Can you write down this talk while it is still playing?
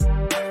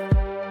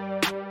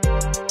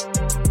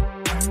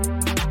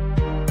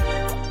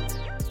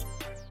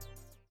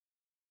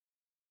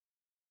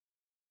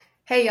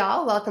Hey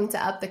y'all, welcome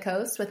to Up the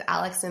Coast with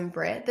Alex and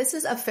Britt. This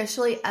is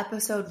officially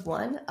episode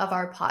 1 of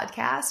our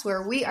podcast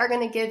where we are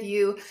going to give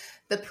you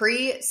the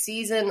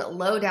preseason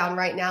lowdown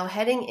right now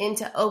heading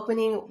into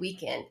opening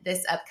weekend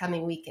this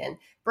upcoming weekend.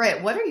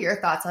 Britt, what are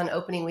your thoughts on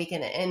opening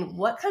weekend and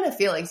what kind of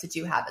feelings did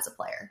you have as a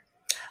player?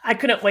 I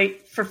couldn't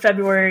wait for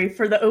February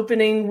for the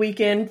opening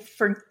weekend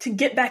to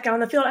get back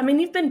on the field. I mean,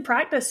 you've been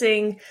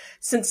practicing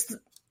since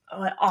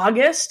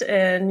August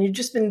and you've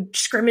just been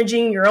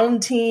scrimmaging your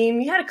own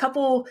team. You had a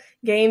couple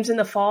games in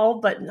the fall,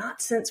 but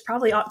not since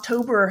probably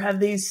October have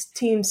these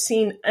teams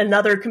seen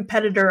another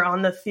competitor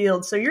on the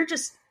field. So you're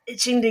just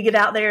itching to get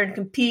out there and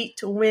compete,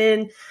 to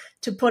win,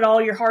 to put all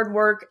your hard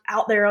work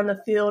out there on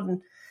the field.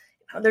 And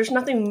there's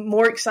nothing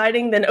more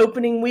exciting than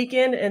opening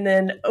weekend and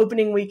then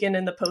opening weekend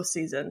in the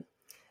postseason.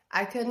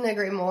 I couldn't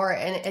agree more.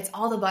 And it's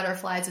all the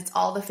butterflies. It's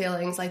all the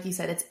feelings. Like you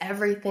said, it's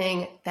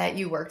everything that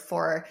you worked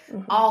for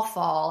all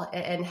fall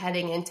and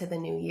heading into the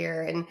new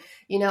year. And,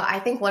 I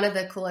think one of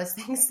the coolest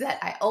things that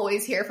I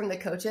always hear from the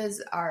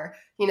coaches are,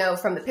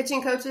 from the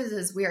pitching coaches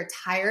is we are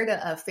tired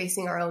of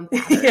facing our own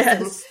batters.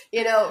 Yes.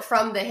 And,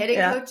 from the hitting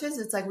coaches,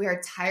 it's like we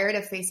are tired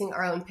of facing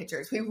our own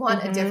pitchers. We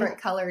want a different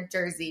colored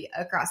jersey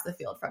across the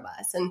field from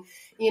us. And,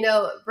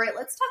 Britt,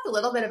 let's talk a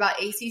little bit about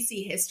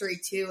ACC history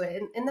too.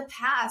 In the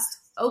past,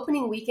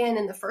 opening weekend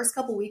and the first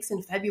couple weeks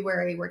in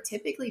February were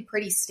typically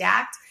pretty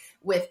stacked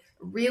with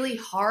really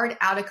hard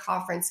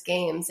out-of-conference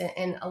games.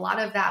 And a lot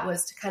of that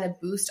was to kind of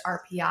boost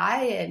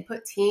RPI and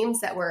put teams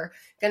that were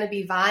going to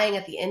be vying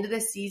at the end of the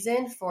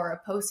season for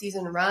a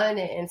postseason run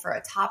and for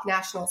a top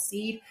national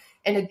seed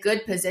in a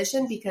good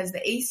position, because the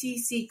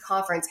ACC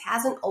conference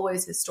hasn't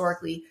always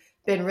historically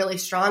been really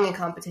strong in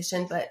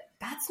competition, but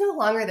that's no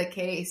longer the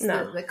case.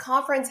 No. The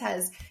conference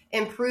has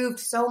improved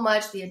so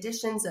much. The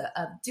additions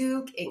of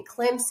Duke and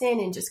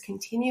Clemson and just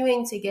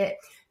continuing to get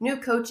new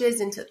coaches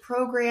into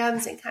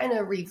programs and kind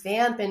of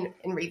revamp and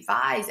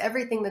revise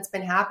everything that's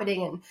been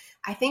happening. And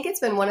I think it's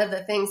been one of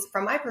the things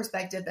from my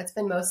perspective that's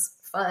been most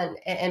fun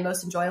and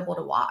most enjoyable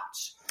to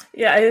watch.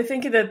 Yeah, I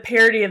think the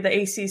parity of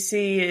the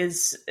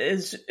ACC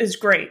is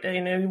great.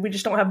 We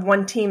just don't have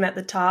one team at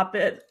the top.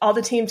 All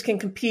the teams can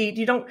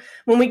compete.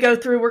 When we go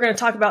through, we're going to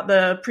talk about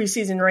the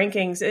preseason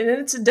rankings, and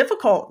it's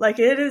difficult. Like,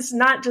 it is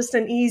not just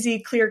an easy,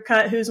 clear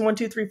cut who's 1,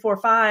 2, 3, 4,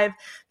 5,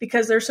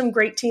 because there's some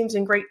great teams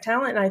and great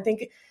talent. And I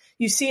think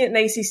you see it in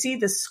the ACC.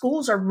 The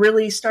schools are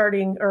really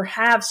starting or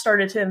have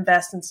started to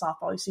invest in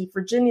softball. You see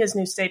Virginia's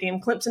new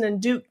stadium, Clemson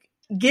and Duke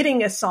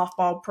getting a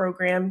softball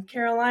program,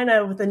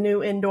 Carolina with a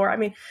new indoor. I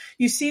mean,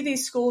 you see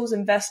these schools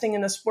investing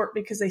in the sport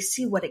because they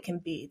see what it can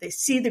be. They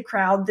see the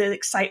crowd, the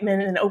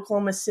excitement in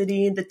Oklahoma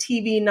City, the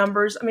TV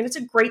numbers. I mean, it's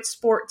a great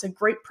sport. It's a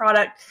great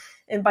product.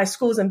 And by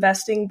schools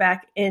investing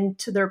back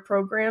into their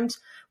programs,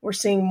 we're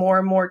seeing more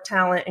and more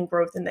talent and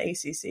growth in the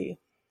ACC.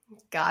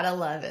 Gotta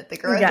love it. The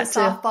growth of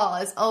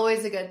softball is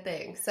always a good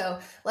thing. So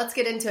let's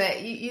get into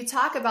it. You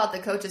talk about the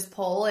coaches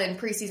poll and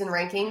preseason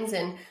rankings,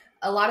 and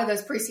a lot of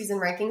those preseason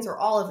rankings, or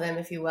all of them,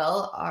 if you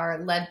will,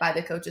 are led by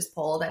the coaches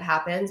poll that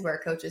happens where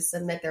coaches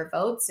submit their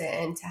votes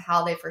and to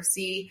how they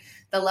foresee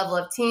the level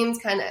of teams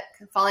kind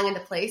of falling into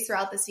place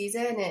throughout the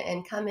season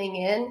and coming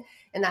in.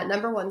 And that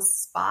number one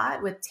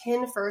spot with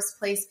 10 first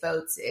place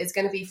votes is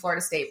going to be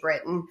Florida State,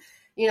 Britt. And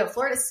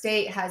Florida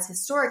State has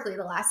historically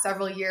the last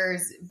several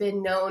years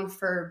been known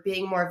for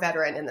being more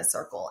veteran in the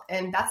circle.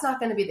 And that's not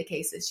going to be the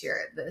case this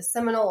year. The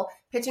Seminole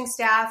pitching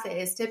staff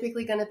is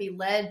typically going to be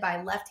led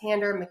by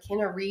left-hander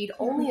McKenna Reid,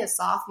 only a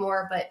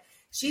sophomore, but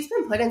she's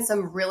been put in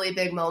some really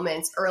big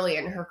moments early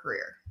in her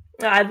career.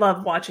 I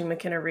love watching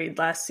McKenna Reid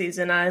last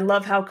season. I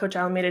love how Coach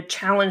Alameda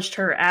challenged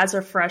her as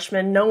a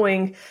freshman,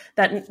 knowing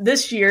that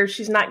this year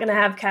she's not going to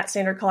have Kat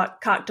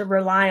Sandercock to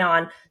rely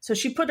on. So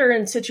she put her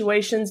in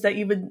situations that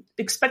you would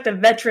expect a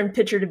veteran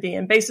pitcher to be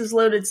in, bases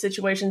loaded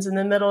situations in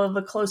the middle of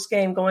a close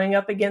game, going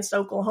up against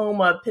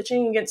Oklahoma,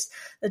 pitching against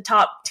the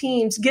top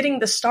teams, getting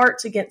the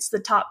starts against the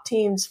top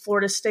teams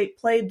Florida State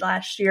played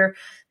last year.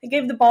 They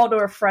gave the ball to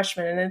a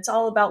freshman, and it's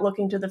all about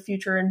looking to the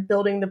future and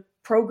building the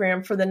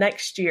program for the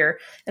next year.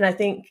 And I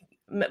think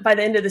by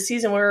the end of the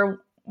season, we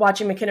were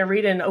watching McKenna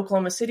Reid in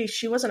Oklahoma City.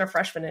 She wasn't a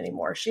freshman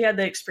anymore. She had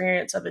the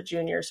experience of a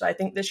junior. So I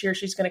think this year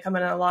she's going to come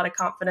in a lot of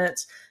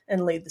confidence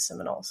and lead the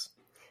Seminoles.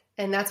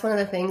 And that's one of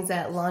the things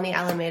that Lonni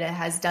Alameda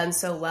has done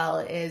so well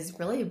is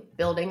really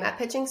building that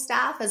pitching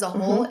staff as a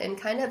whole and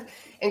kind of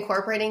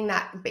incorporating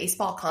that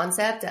baseball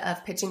concept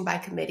of pitching by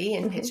committee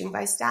and pitching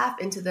by staff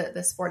into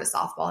the sport of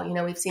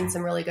softball. We've seen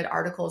some really good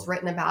articles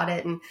written about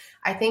it. And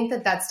I think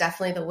that that's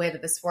definitely the way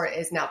that the sport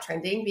is now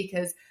trending,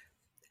 because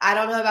I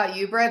don't know about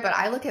you, Britt, but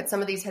I look at some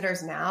of these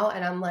hitters now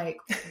and I'm like,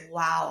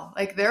 wow,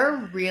 like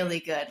they're really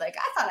good. Like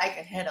I thought I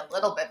could hit a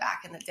little bit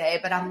back in the day,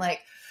 but I'm like,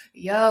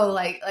 yo,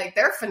 like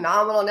they're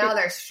phenomenal now.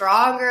 They're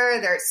stronger,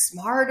 they're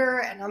smarter.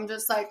 And I'm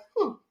just like,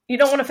 You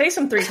don't want to face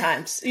them 3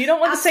 times. You don't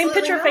want the same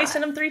pitcher not.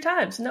 Facing them 3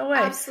 times. No way.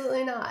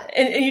 Absolutely not.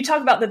 And you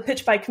talk about the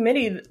pitch by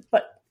committee,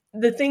 but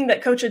the thing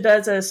that Coach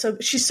does is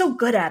she's so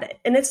good at it.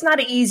 And it's not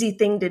an easy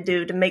thing to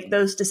do, to make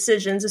those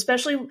decisions,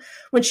 especially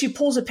when she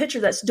pulls a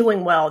pitcher that's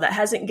doing well, that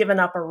hasn't given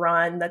up a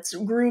run, that's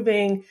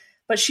grooving,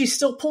 but she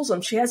still pulls them.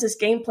 She has this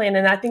game plan,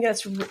 and I think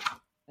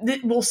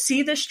we'll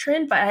see this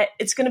trend, but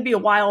it's going to be a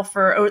while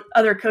for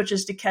other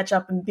coaches to catch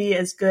up and be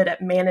as good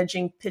at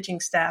managing pitching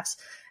staffs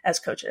as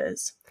Coach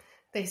is.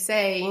 They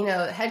say,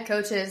 head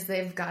coaches,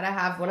 they've got to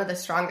have one of the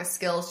strongest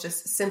skills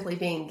just simply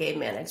being game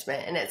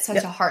management. And it's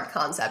such a hard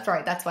concept,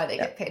 right? That's why they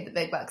get paid the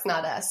big bucks,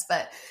 not us.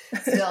 But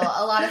still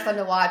a lot of fun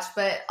to watch.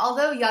 But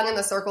although young in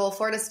the circle,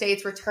 Florida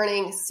State's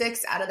returning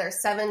 6 out of their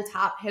 7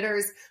 top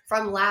hitters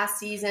from last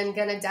season.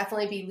 Going to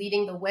definitely be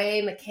leading the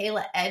way.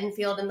 Michaela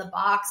Edenfield in the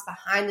box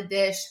behind the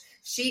dish.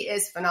 She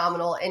is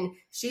phenomenal. And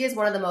she is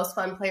one of the most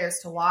fun players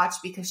to watch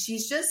because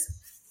she's just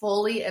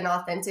fully and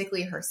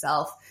authentically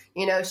herself.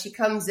 She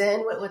comes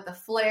in with the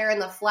flair and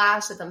the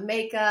flash of the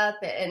makeup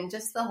and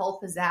just the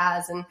whole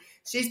pizzazz. And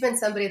she's been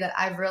somebody that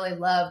I've really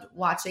loved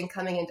watching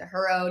coming into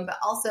her own, but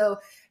also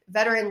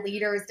veteran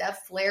leaders,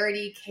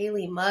 Flaherty,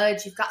 Kaley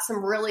Mudge. You've got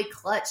some really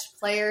clutch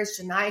players,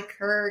 Jahni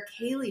Kerr,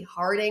 Kalei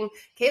Harding.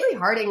 Kalei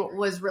Harding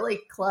was really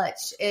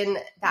clutch in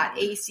that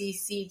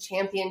ACC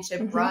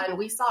championship run.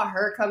 We saw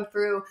her come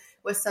through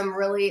with some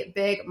really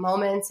big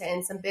moments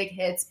and some big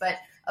hits, but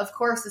of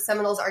course, the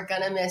Seminoles are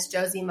going to miss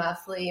Josie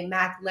Muffley,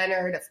 Mac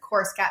Leonard, of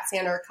course, Kat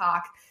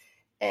Sandercock,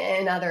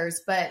 and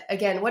others. But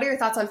again, what are your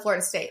thoughts on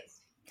Florida State?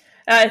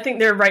 I think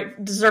they're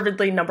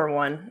deservedly number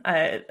one.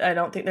 I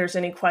don't think there's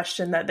any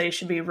question that they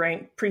should be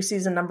ranked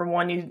preseason number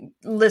one. You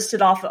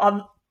listed off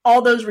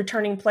all those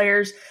returning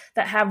players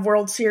that have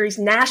World Series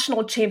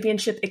national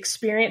championship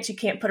experience. You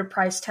can't put a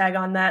price tag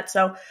on that.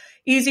 So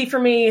easy for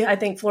me. I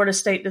think Florida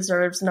State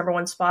deserves the number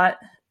one spot,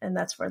 and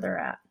that's where they're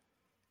at.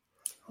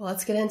 Well,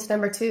 let's get into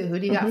number 2. Who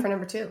do you got for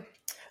number 2?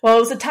 Well,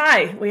 it was a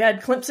tie. We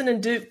had Clemson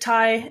and Duke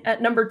tie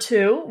at number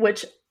 2,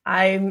 which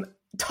I'm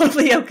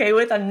totally okay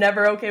with. I'm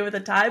never okay with a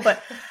tie,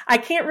 but I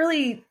can't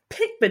really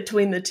pick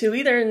between the two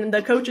either, and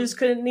the coaches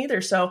couldn't either.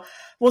 So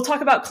we'll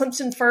talk about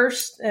Clemson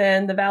first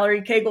and the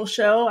Valerie Cagle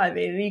show. I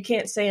mean, you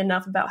can't say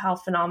enough about how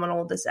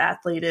phenomenal this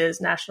athlete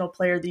is. National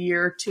Player of the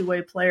Year,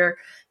 two-way player,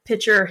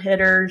 pitcher,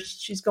 hitter.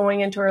 She's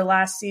going into her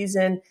last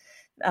season.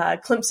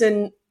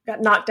 Clemson got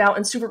knocked out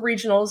in super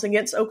regionals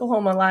against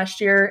Oklahoma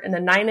last year in a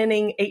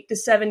 9-inning,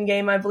 8-7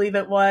 game, I believe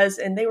it was.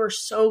 And they were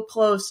so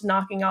close,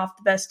 knocking off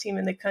the best team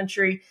in the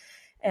country.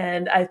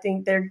 And I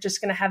think they're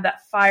just going to have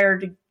that fire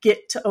to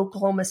get to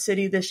Oklahoma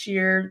City this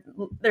year.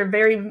 They're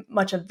very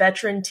much a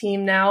veteran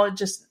team now.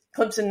 Just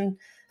Clemson,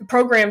 the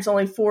program's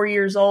only 4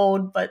 years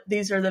old, but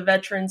these are the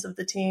veterans of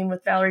the team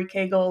with Valerie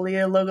Cagle,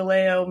 Alia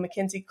Logaleo,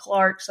 Mackenzie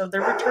Clark. So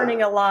they're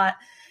returning a lot.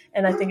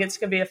 And I think it's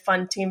going to be a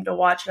fun team to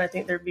watch. And I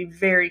think they'll be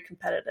very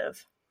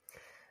competitive.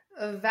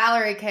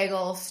 Valerie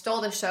Cagle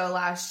stole the show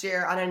last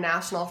year on a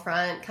national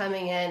front,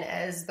 coming in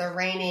as the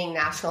reigning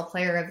National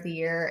Player of the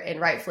Year, and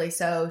rightfully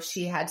so.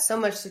 She had so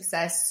much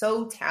success,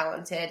 so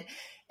talented.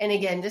 And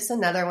again, just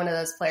another one of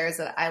those players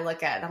that I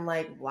look at and I'm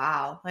like,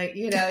 wow,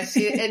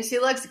 she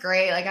looks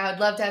great. Like I would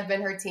love to have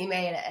been her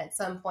teammate at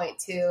some point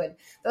too. And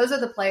those are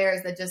the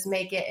players that just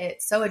make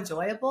it so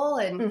enjoyable.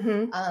 And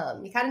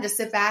you kind of just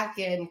sit back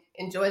and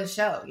enjoy the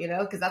show,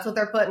 because that's what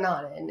they're putting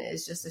on, and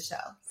it's just a show.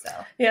 So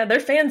yeah, their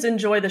fans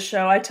enjoy the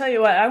show. I tell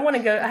you what, I want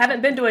to go. I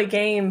haven't been to a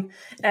game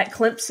at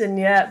Clemson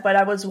yet, but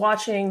I was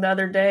watching the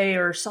other day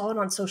or saw it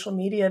on social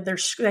media.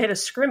 They had a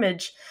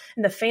scrimmage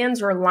and the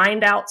fans were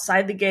lined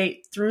outside the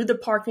gate through the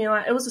parking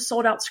lot. It was a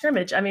sold out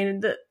scrimmage. I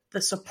mean,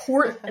 the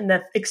support and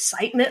the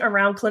excitement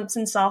around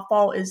Clemson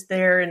softball is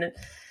there. And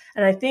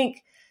I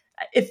think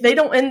if they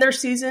don't end their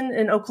season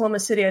in Oklahoma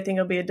City, I think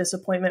it'll be a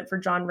disappointment for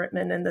John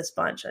Rittman and this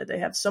bunch. They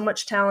have so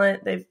much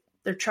talent.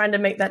 They're trying to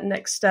make that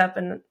next step,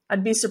 and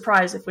I'd be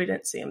surprised if we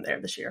didn't see them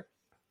there this year.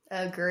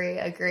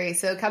 Agree.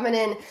 So coming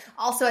in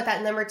also at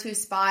that number 2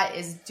 spot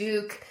is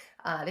Duke.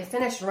 They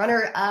finished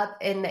runner-up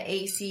in the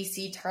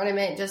ACC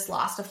tournament, just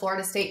lost to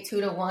Florida State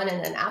 2-1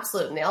 and an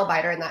absolute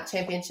nail-biter in that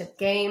championship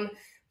game.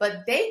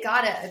 But they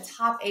got a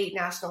top 8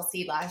 national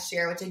seed last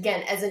year, which,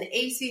 again, as an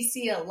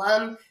ACC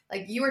alum,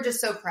 like you were just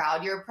so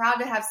proud. You're proud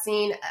to have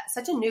seen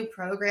such a new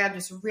program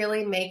just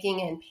really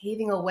making and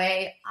paving a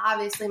way.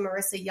 Obviously,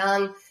 Marissa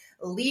Young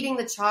leading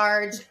the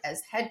charge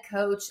as head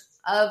coach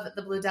of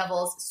the Blue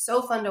Devils.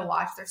 So fun to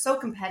watch. They're so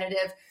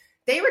competitive.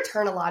 They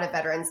return a lot of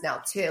veterans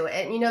now too.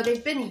 And,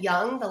 they've been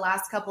young the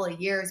last couple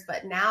of years,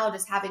 but now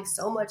just having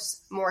so much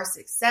more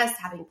success,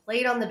 having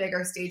played on the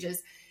bigger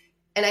stages.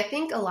 And I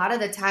think a lot of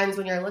the times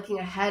when you're looking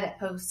ahead at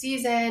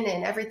postseason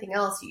and everything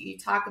else, you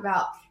talk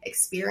about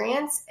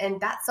experience.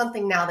 And that's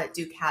something now that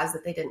Duke has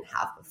that they didn't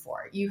have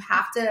before. You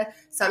have to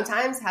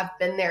sometimes have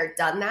been there,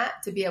 done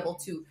that to be able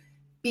to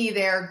be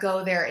there,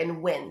 go there,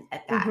 and win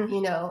at that,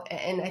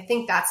 and I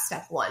think that's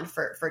step one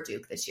for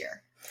Duke this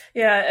year.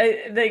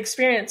 Yeah, the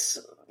experience,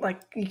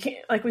 like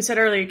we said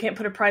earlier, you can't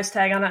put a price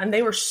tag on it. And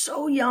they were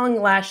so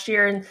young last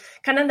year, and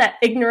kind of that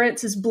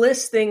ignorance is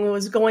bliss thing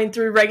was going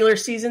through regular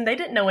season. They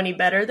didn't know any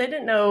better. They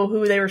didn't know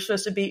who they were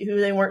supposed to beat,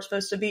 who they weren't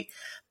supposed to beat.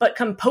 But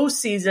come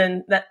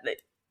postseason,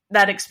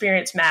 that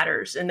experience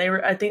matters. And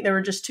I think they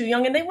were just too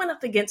young, and they went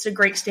up against a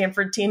great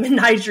Stanford team in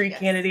Nigel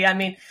Kennedy. I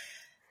mean,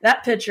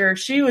 that pitcher,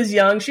 she was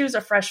young. She was a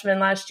freshman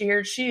last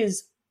year. She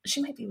is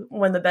she might be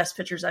one of the best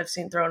pitchers I've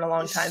seen throw in a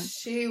long time.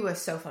 She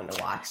was so fun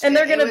to watch. And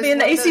they're going to be in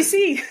the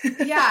ACC.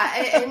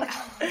 And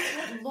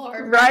oh,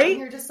 Lord. Right?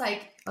 You're just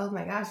like, oh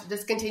my gosh, it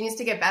just continues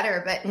to get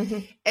better. But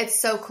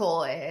it's so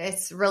cool.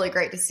 It's really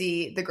great to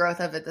see the growth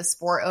of the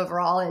sport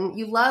overall. And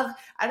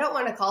I don't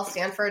want to call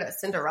Stanford a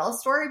Cinderella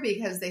story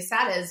because they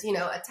sat as,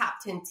 a top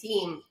 10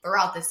 team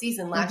throughout the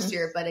season last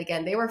year. But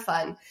again, they were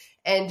fun.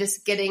 And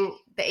just getting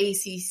the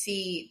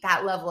ACC,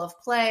 that level of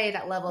play,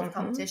 that level of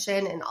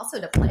competition, and also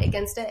to play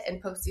against it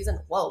in postseason.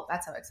 Whoa,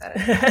 that's how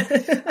excited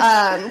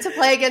I am. To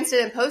play against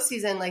it in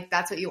postseason,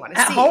 that's what you want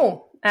to see.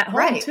 At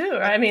home too.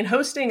 I mean,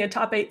 hosting a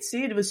top 8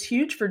 seed was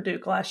huge for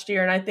Duke last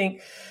year. And I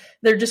think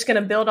they're just going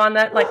to build on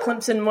that. Like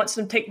Clemson wants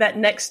to take that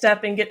next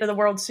step and get to the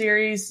World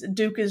Series.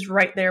 Duke is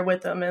right there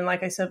with them. And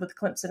like I said, with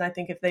Clemson, I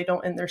think if they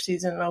don't end their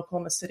season in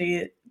Oklahoma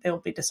City, they'll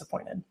be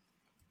disappointed.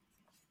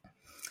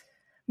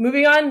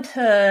 Moving on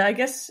to, I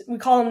guess we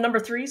call them number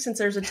 3 since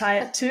there's a tie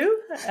at 2.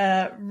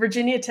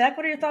 Virginia Tech.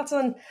 What are your thoughts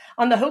on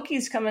the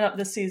Hokies coming up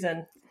this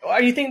season?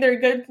 Are you think they're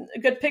a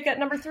good pick at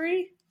number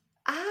 3?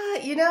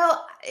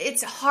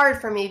 It's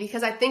hard for me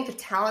because I think the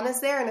talent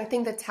is there and I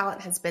think the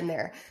talent has been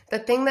there. The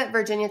thing that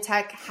Virginia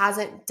Tech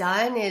hasn't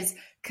done is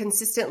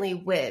consistently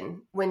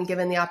win when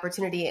given the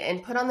opportunity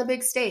and put on the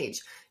big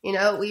stage.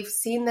 We've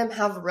seen them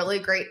have really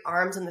great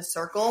arms in the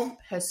circle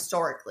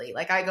historically.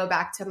 Like I go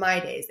back to my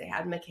days, they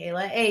had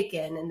Michaela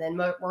Edenfield, and then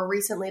more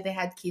recently they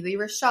had Keely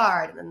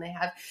Richard, and then they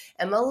have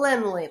Emma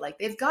Lemley.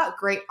 They've got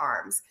great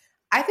arms.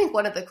 I think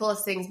one of the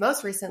coolest things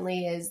most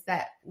recently is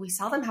that we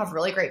saw them have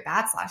really great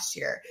bats last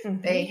year.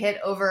 They hit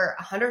over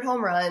 100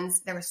 home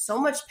runs. There was so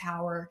much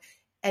power,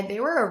 and they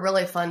were a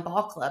really fun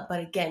ball club. But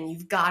again,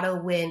 you've got to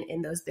win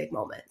in those big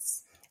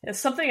moments. It's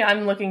something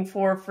I'm looking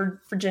for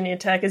Virginia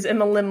Tech is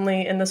Emma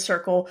Lemley in the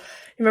circle.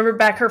 You remember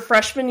back her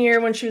freshman year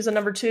when she was a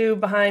number 2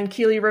 behind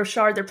Keely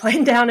Richard, they're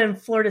playing down in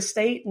Florida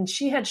State, and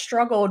she had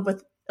struggled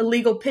with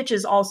illegal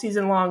pitches all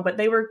season long, but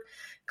they were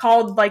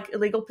called like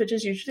illegal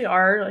pitches usually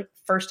are, like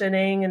first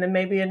inning and then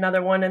maybe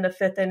another one in the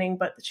 5th inning.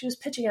 But she was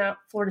pitching out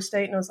Florida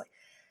State and it was like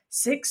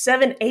 6,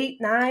 7, 8,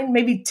 9,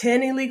 maybe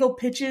 10 illegal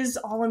pitches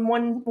all in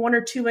one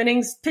or 2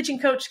 innings. Pitching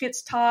coach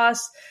gets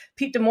tossed.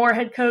 Pete DeMore,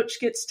 head coach,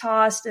 gets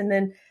tossed. And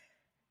then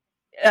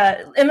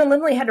Emma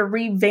Lemley had to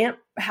revamp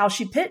how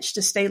she pitched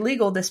to stay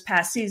legal this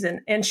past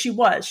season. And she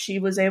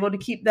was able to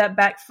keep that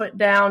back foot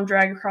down,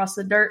 drag across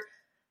the dirt.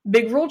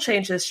 Big rule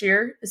change this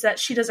year is that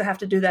she doesn't have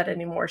to do that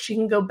anymore. She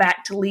can go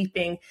back to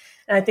leaping.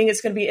 And I think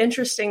it's going to be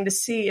interesting to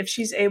see if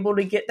she's able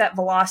to get that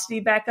velocity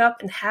back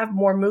up and have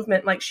more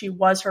movement like she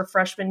was her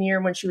freshman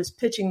year when she was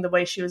pitching the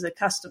way she was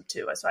accustomed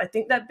to. So I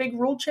think that big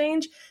rule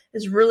change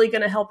is really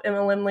going to help Emma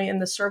Lemley in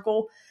the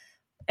circle.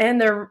 And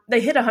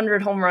they hit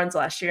 100 home runs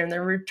last year and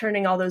they're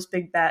returning all those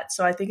big bats.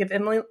 So I think if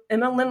Emma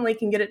Lemley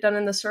can get it done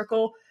in the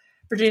circle,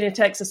 Virginia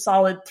Tech's a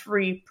solid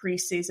 3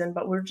 preseason,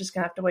 but we're just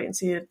going to have to wait and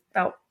see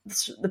about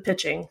the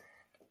pitching.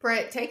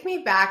 Britt, take me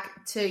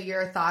back to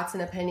your thoughts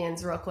and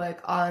opinions real quick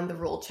on the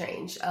rule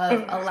change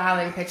of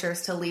allowing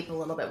pitchers to leap a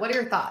little bit. What are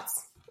your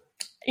thoughts?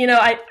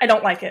 I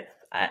don't like it.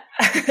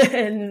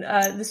 And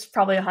this is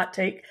probably a hot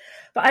take,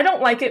 but I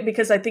don't like it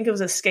because I think it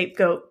was a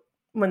scapegoat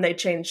when they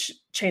changed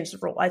the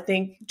rule. I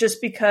think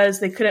just because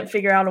they couldn't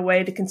figure out a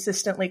way to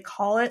consistently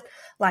call it,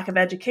 lack of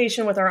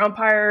education with our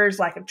umpires,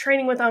 lack of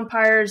training with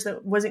umpires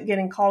that wasn't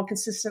getting called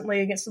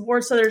consistently against the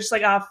board. So they're just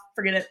like,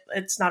 forget it.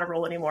 It's not a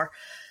rule anymore.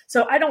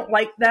 So I don't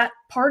like that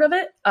part of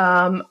it.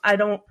 I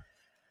don't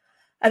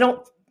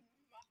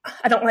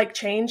like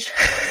change,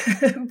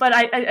 but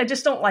I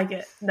just don't like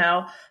it.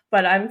 No,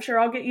 but I'm sure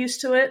I'll get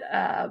used to it.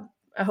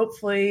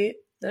 Hopefully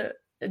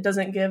it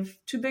doesn't give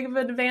too big of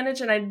an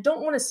advantage. And I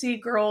don't want to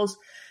see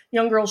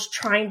young girls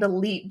trying to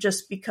leap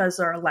just because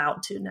they're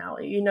allowed to now.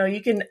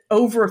 You can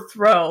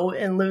overthrow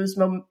and lose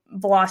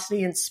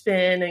velocity and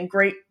spin and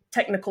great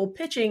technical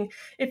pitching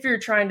if you're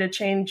trying to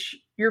change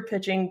your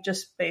pitching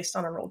just based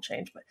on a rule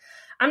change. But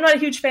I'm not a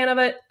huge fan of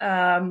it.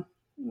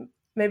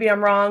 Maybe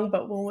I'm wrong,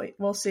 but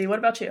we'll see. What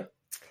about you?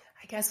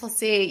 I guess we'll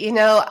see.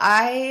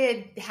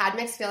 I had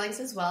mixed feelings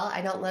as well.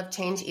 I don't love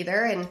change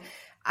either. And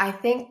I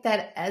think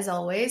that, as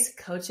always,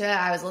 Coacha,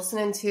 I was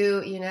listening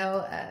to,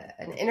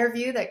 an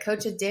interview that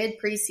Coacha did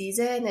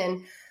preseason,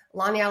 and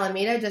Lonni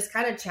Alameda just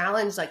kind of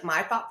challenged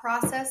my thought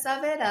process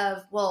of it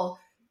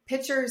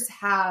pitchers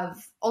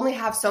only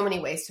have so many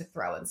ways to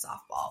throw in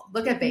softball.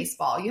 Look at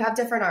baseball. You have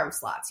different arm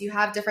slots. You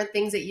have different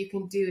things that you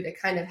can do to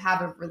kind of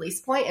have a release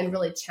point and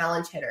really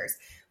challenge hitters.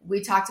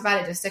 We talked about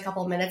it just a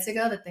couple of minutes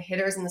ago that the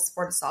hitters in the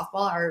sport of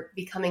softball are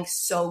becoming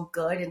so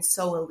good and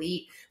so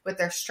elite with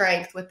their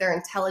strength, with their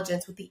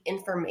intelligence, with the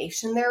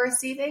information they're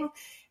receiving.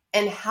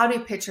 And how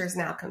do pitchers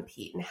now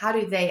compete and how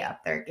do they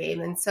up their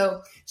game? And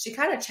so she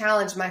kind of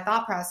challenged my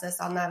thought process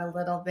on that a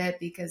little bit,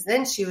 because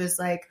then she was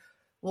like,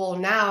 well,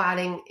 now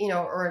adding,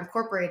 or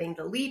incorporating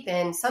the leap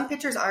in, some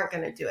pitchers aren't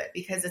going to do it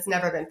because it's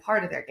never been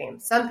part of their game.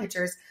 Some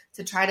pitchers,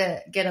 to try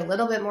to get a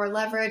little bit more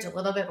leverage, a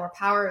little bit more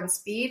power and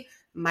speed,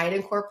 might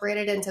incorporate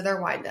it into their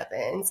windup.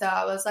 And so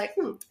I was like,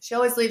 she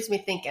always leaves me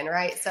thinking,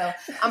 right? So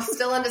I'm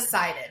still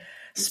undecided.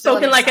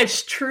 Spoken like a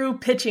true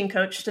pitching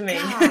coach to me.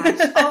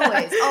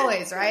 Gosh,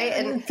 always, right?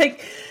 And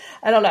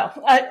I don't know.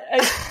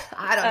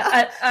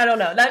 I don't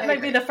know. That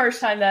might be the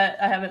first time that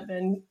I haven't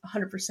been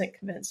 100%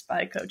 convinced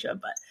by Kocha,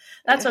 but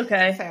that's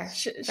okay. Fair.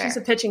 She's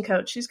a pitching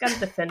coach. She's got to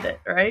defend it,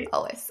 right?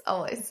 Always.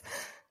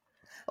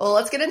 Well,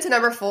 let's get into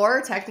number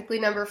 4. Technically,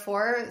 number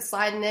 4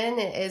 sliding in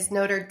is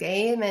Notre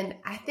Dame, and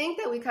I think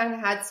that we kind of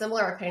had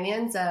similar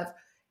opinions of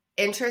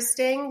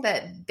interesting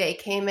that they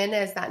came in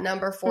as that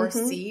number 4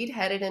 seed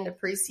headed into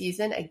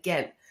preseason.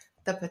 Again,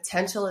 the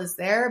potential is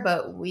there,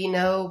 but we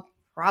know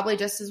probably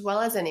just as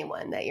well as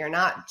anyone that you're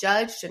not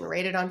judged and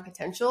rated on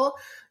potential.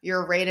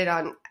 You're rated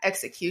on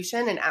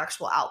execution and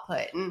actual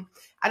output. And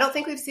I don't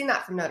think we've seen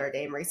that from Notre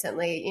Dame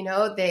recently. You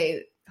know,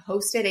 they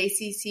hosted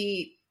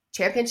ACC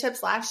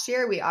championships last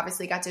year. We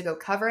obviously got to go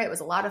cover it. It was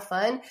a lot of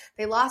fun.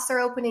 They lost their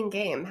opening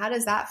game. How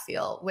does that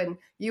feel when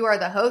you are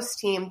the host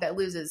team that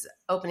loses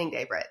opening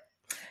day, Britt?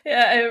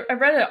 Yeah, I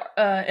read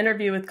an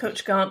interview with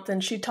Coach Gump,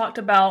 and she talked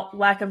about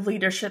lack of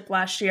leadership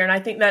last year. And I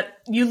think that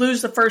you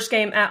lose the first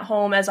game at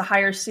home as a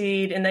higher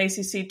seed in the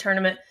ACC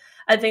tournament.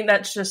 I think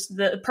that's just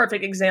the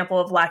perfect example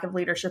of lack of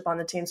leadership on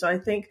the team. So I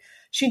think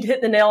she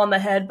hit the nail on the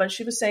head, but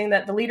she was saying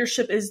that the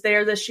leadership is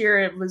there this year.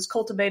 It was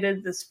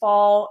cultivated this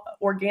fall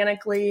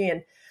organically.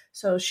 And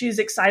so she's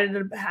excited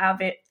to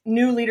have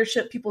new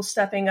leadership, people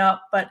stepping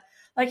up. But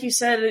like you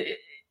said,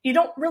 you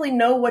don't really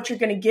know what you're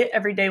going to get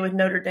every day with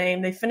Notre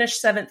Dame. They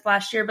finished 7th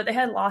last year, but they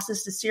had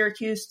losses to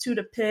Syracuse, 2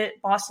 to Pitt,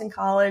 Boston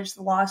College,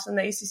 the loss in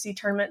the ACC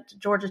tournament to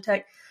Georgia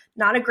Tech.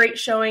 Not a great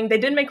showing. They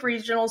did make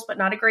regionals, but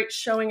not a great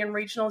showing in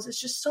regionals.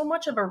 It's just so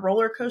much of a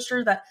roller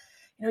coaster that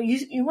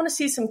you want to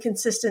see some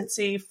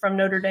consistency from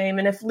Notre Dame.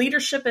 And if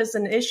leadership is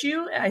an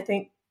issue, I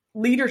think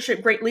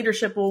great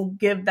leadership will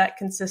give that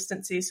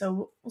consistency.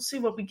 So we'll see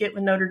what we get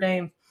with Notre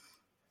Dame.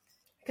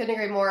 Couldn't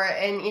agree more.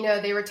 And,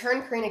 they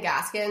returned Karina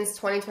Gaskins,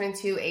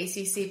 2022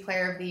 ACC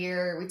Player of the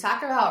Year. We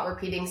talk about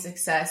repeating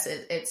success.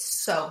 It's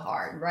so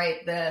hard,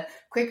 right? The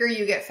quicker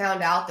you get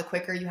found out, the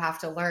quicker you have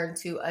to learn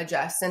to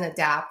adjust and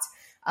adapt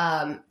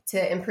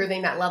to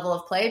improving that level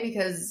of play,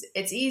 because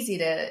it's easy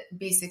to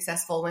be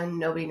successful when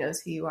nobody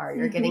knows who you are.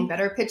 You're getting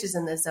better pitches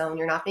in the zone.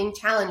 You're not being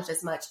challenged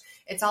as much.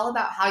 It's all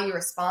about how you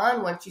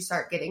respond once you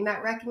start getting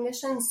that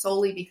recognition,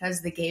 solely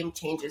because the game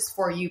changes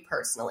for you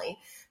personally.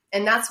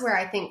 And that's where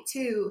I think,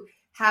 too,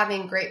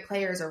 having great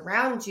players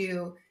around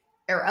you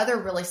or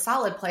other really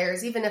solid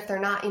players, even if they're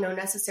not,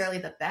 necessarily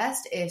the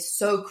best, is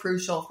so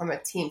crucial from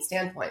a team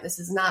standpoint. This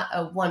is not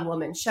a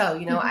one-woman show.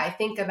 I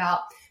think about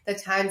the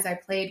times I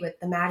played with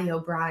the Maddie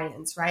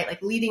O'Briens, right?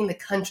 Like leading the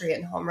country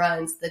in home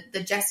runs,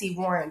 the Jesse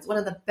Warrens, one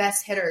of the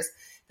best hitters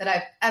that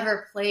I've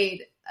ever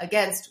played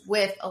against,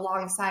 with,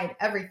 alongside,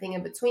 everything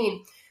in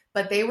between.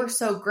 But they were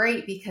so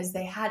great because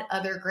they had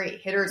other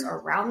great hitters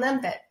around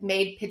them that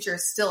made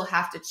pitchers still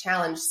have to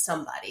challenge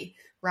somebody,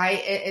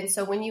 right? And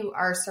so when you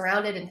are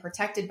surrounded and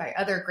protected by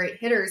other great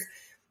hitters,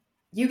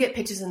 you get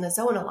pitches in the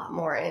zone a lot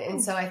more.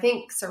 And so I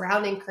think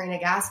surrounding Karina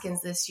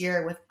Gaskins this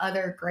year with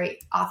other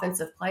great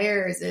offensive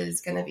players is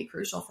going to be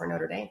crucial for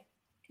Notre Dame.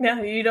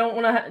 Yeah, you don't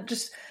want to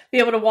just be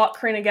able to walk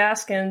Karina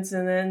Gaskins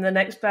and then the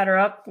next batter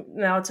up,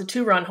 now it's a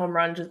 2-run home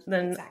run,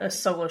 then a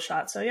solo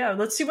shot. So yeah,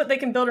 let's see what they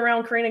can build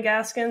around Karina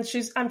Gaskins.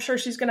 I'm sure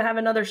she's going to have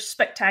another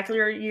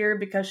spectacular year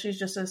because she's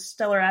just a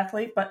stellar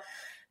athlete. But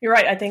you're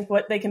right. I think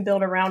what they can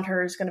build around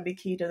her is going to be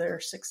key to their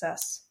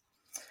success.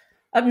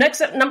 Up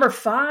next at number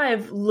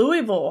 5,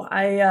 Louisville.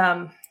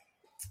 I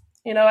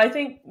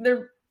think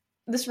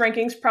this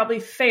ranking's probably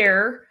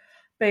fair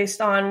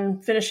based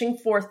on finishing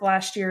 4th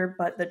last year,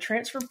 but the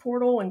transfer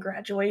portal and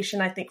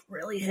graduation, I think,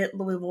 really hit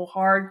Louisville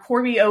hard.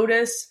 Korbe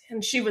Otis,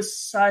 and she was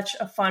such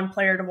a fun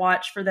player to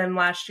watch for them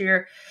last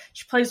year.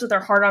 She plays with her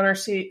heart on her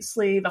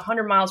sleeve,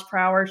 100 miles per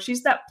hour.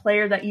 She's that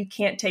player that you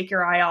can't take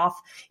your eye off,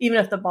 even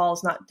if the ball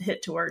is not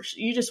hit to her.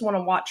 You just want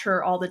to watch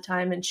her all the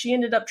time, and she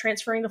ended up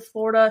transferring to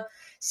Florida.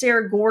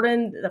 Sarah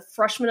Gordon, the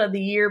freshman of the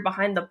year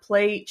behind the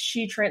plate,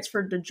 she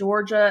transferred to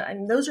Georgia.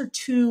 And those are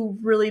 2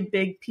 really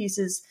big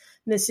pieces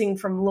missing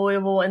from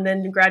Louisville. And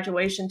then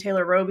graduation,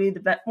 Taylor Roby,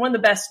 one of the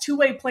best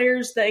 2-way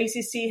players the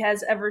ACC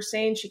has ever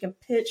seen. She can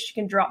pitch, she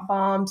can drop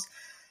bombs.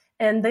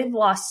 And they've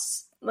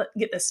lost,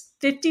 get this,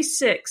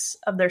 56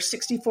 of their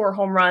 64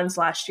 home runs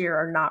last year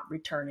are not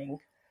returning.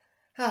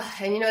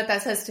 And you know what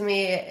that says to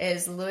me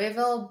is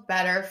Louisville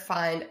better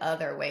find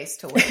other ways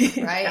to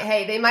win, right?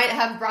 Hey, they might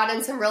have brought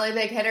in some really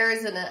big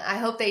hitters, and I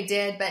hope they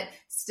did, but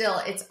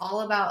still, it's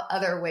all about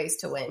other ways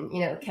to win.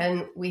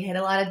 Can we hit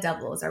a lot of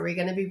doubles? Are we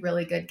going to be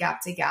really good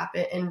gap to gap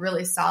and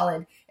really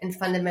solid and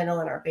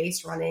fundamental in our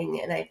base running?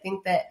 And I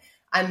think that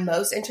I'm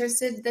most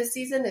interested this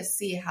season to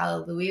see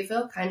how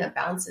Louisville kind of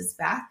bounces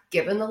back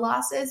given the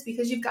losses,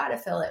 because you've got to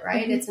fill it,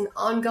 right? It's an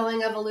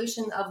ongoing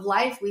evolution of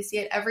life. We see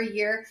it every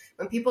year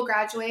when people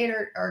graduate,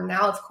 or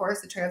now, of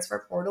course, the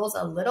transfer portal is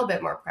a little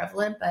bit more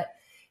prevalent, but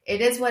it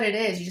is what it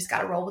is. You just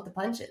got to roll with the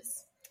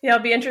punches. Yeah, I'll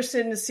be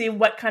interested to see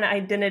what kind of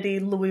identity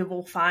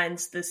Louisville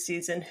finds this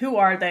season. Who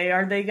are they?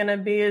 Are they going to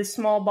be a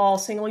small ball,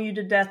 single you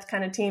to death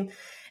kind of team?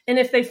 And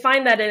if they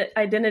find that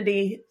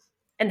identity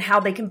and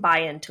how they can buy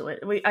into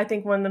it. I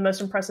think one of the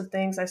most impressive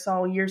things I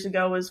saw years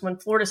ago was when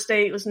Florida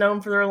State was known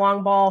for their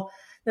long ball.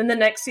 Then the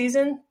next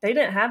season, they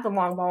didn't have the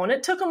long ball. And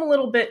it took them a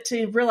little bit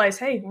to realize,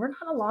 hey, we're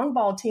not a long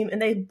ball team. And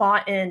they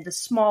bought into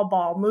small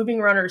ball, moving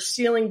runners,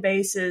 stealing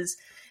bases.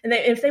 And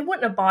if they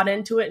wouldn't have bought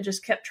into it and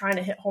just kept trying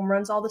to hit home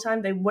runs all the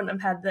time, they wouldn't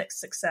have had that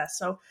success.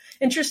 So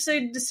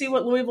interested to see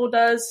what Louisville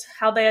does,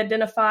 how they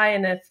identify,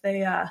 and if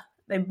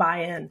they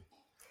buy in.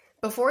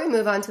 Before we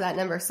move on to that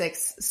number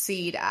 6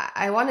 seed,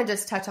 I want to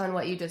just touch on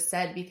what you just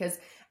said, because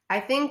I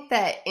think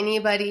that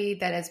anybody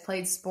that has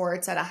played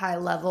sports at a high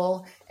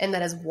level and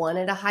that has won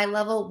at a high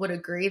level would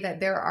agree that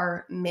there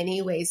are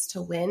many ways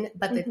to win,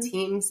 but the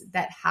teams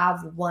that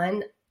have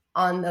won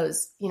on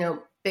those,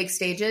 big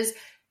stages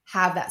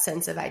have that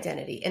sense of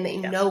identity and they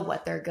know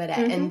what they're good at,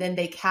 and then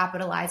they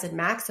capitalize and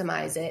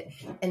maximize it.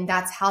 And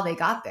that's how they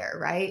got there,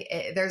 right?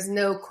 There's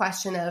no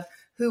question of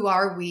who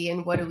are we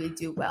and what do we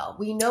do well.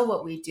 We know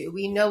what we do.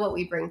 We know what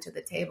we bring to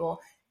the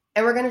table,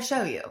 and we're going to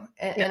show you.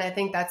 And I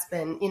think that's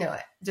been,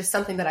 just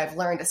something that I've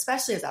learned,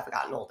 especially as I've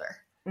gotten older.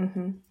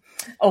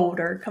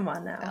 Older. Come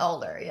on now.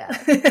 Older. Yeah.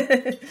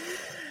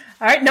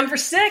 All right. Number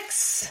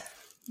 6,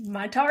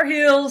 my Tar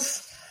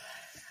Heels.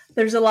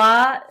 There's a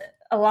lot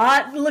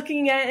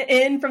looking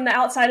in from the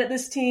outside at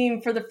this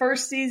team. For the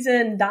first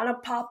season, Donna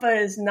Papa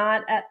is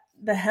not at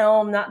the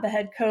helm, not the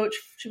head coach.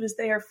 She was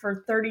there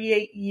for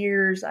 38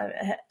 years.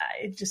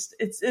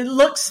 It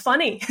looks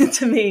funny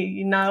to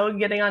me,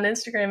 getting on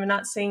Instagram and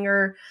not seeing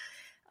her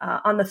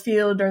on the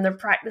field during their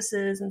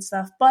practices and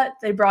stuff. But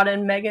they brought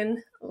in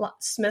Megan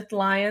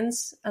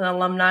Smith-Lyons, an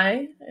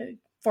alumni,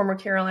 former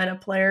Carolina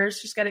player.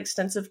 She's got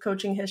extensive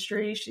coaching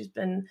history. She's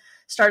been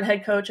started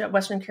head coach at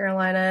Western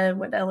Carolina,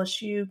 went to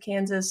LSU,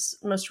 Kansas,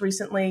 most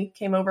recently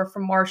came over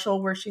from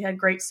Marshall, where she had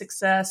great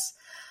success.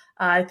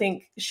 I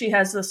think she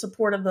has the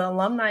support of the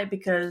alumni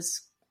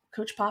because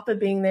Coach Papa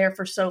being there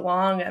for so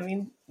long. I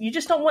mean, you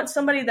just don't want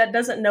somebody that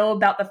doesn't know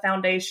about the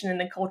foundation and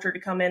the culture to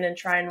come in and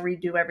try and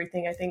redo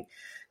everything. I think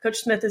Coach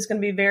Smith is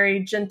going to be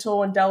very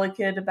gentle and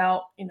delicate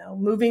about,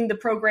 moving the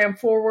program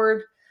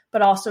forward,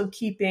 but also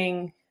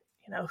keeping,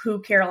 who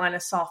Carolina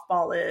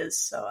softball is.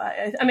 So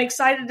I'm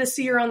excited to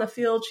see her on the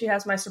field. She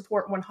has my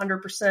support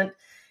 100%.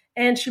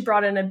 And she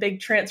brought in a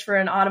big transfer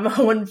in Autumn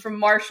Owen from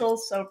Marshall.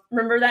 So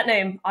remember that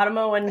name, Autumn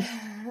Owen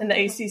in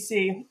the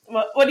ACC.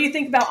 What do you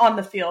think about on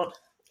the field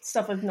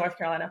stuff with North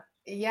Carolina?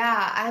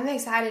 Yeah, I'm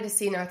excited to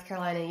see North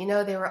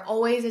Carolina. They were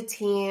always a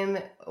team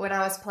when I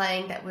was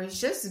playing that was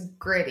just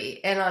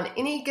gritty. And on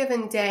any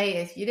given day,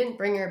 if you didn't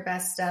bring your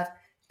best stuff,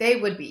 they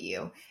would beat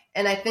you.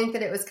 And I think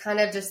that it was kind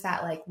of just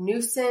that like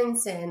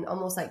nuisance and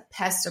almost like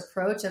pest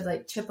approach of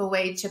like chip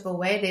away, chip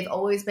away. They've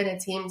always been a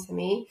team to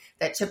me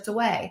that chipped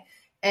away.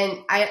 And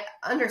I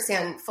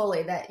understand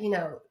fully that,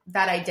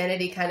 that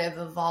identity kind of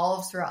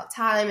evolves throughout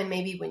time. And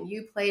maybe when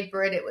you played,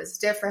 Britt, it was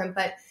different,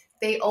 but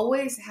they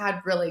always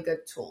had really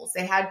good tools.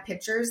 They had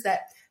pitchers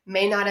that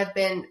may not have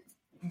been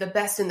the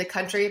best in the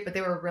country, but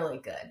they were really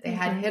good. They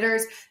had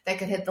hitters that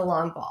could hit the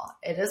long ball.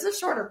 It is a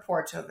shorter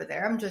porch over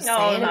there. I'm just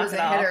saying, it was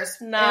a hitter's.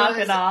 Knock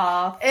it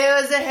off.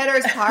 It was a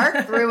hitter's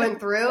park through and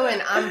through,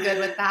 and I'm good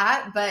with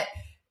that. But,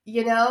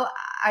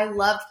 I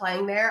loved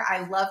playing there.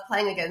 I loved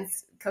playing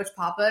against Coach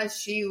Papa.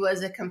 She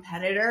was a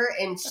competitor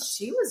and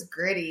she was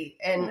gritty,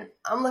 and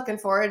I'm looking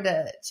forward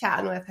to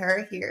chatting with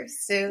her here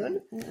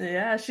soon.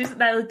 Yeah,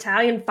 that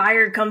Italian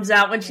fire comes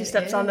out when she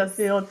steps on the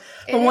field.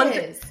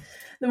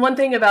 The one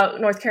thing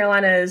about North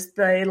Carolina is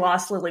they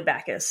lost Lily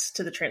Backus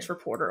to the transfer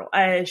portal.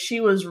 She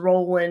was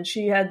rolling.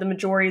 She had the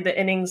majority of the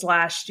innings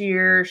last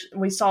year.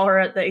 We saw her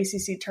at the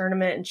ACC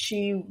tournament, and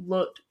she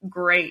looked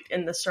great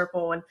in the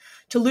circle. And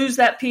to lose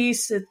that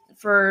piece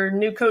for a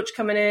new coach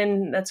coming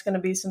in, that's going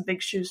to be some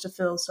big shoes to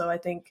fill. So I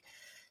think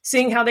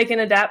seeing how they can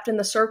adapt in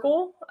the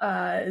circle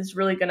is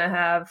really going to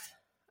have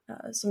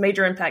some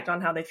major impact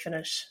on how they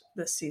finish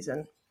this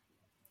season.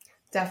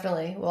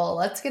 Definitely. Well,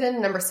 let's get into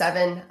number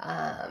 7.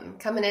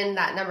 Coming in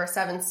that number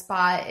 7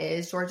 spot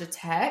is Georgia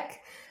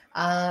Tech.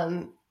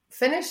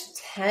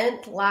 Finished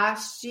 10th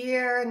last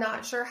year.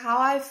 Not sure how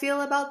I feel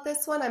about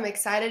this one. I'm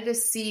excited to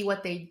see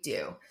what they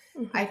do.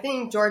 I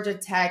think Georgia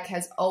Tech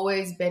has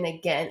always been,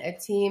 again, a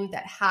team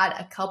that had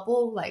a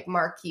couple like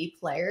marquee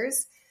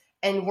players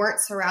and weren't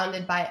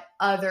surrounded by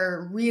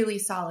other really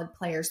solid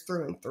players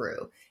through and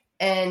through.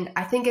 And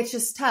I think it's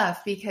just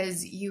tough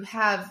because you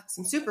have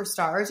some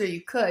superstars, or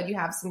you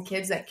have some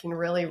kids that can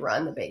really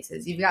run the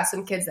bases. You've got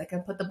some kids that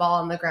can put the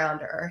ball on the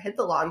ground or hit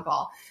the long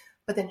ball.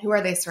 But then who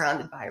are they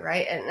surrounded by,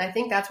 right? And I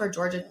think that's where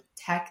Georgia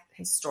Tech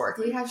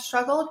historically has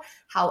struggled.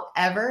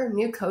 However,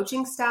 new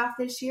coaching staff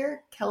this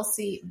year,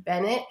 Kelsey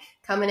Bennett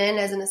coming in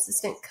as an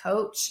assistant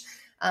coach,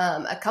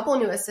 a couple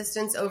new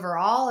assistants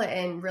overall,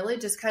 and really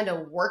just kind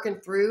of working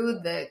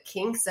through the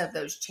kinks of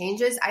those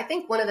changes. I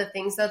think one of the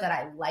things, though, that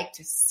I like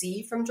to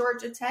see from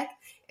Georgia Tech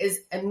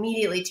is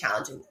immediately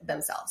challenging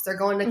themselves. They're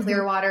going to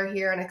Clearwater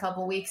here in a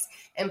couple weeks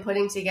and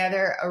putting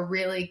together a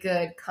really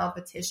good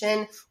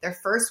competition. Their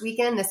first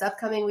weekend, this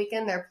upcoming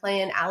weekend, they're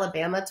playing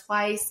Alabama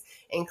twice.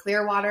 In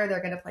Clearwater,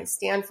 they're going to play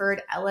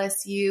Stanford,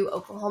 LSU,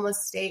 Oklahoma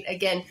State.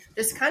 Again,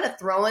 just kind of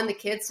throwing the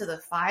kids to the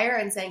fire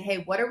and saying,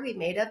 hey, what are we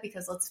made of?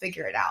 Because let's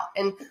figure it out.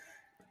 And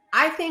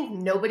I think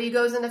nobody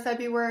goes into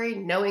February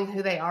knowing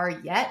who they are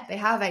yet. They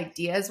have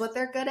ideas what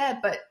they're good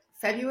at, but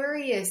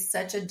February is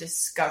such a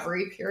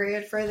discovery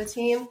period for the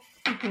team.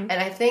 And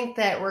I think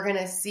that we're going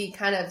to see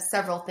kind of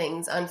several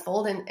things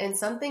unfold, and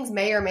some things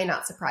may or may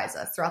not surprise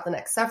us throughout the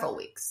next several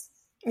weeks.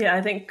 Yeah,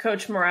 I think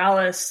Coach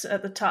Morales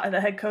at the top, the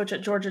head coach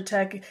at Georgia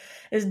Tech,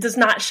 does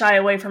not shy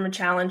away from a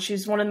challenge.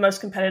 She's one of the most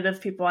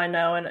competitive people I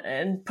know,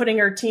 and putting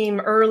her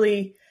team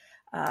early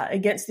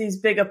against these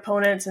big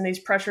opponents and these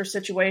pressure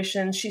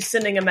situations, she's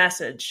sending a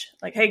message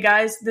like, hey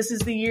guys, this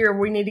is the year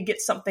we need to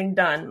get something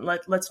done.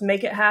 Let's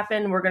make it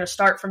happen. We're going to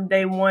start from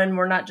day one.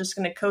 We're not just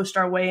going to coast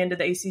our way into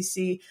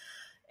the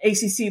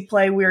ACC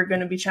play. We are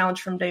going to be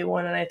challenged from day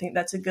one. And I think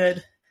that's a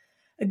good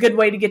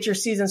way to get your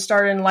season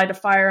started and light a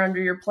fire under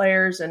your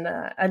players. And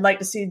I'd like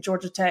to see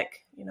Georgia Tech,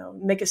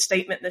 make a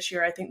statement this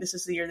year. I think this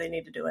is the year they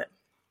need to do it.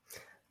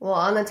 Well,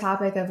 on the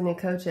topic of new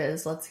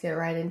coaches, let's get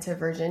right into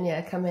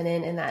Virginia coming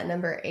in that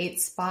number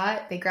 8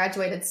 spot. They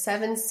graduated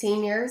 7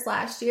 seniors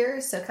last year,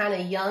 so kind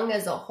of young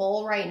as a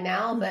whole right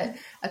now, but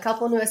a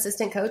couple new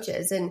assistant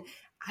coaches. And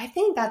I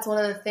think that's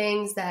one of the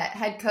things that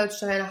head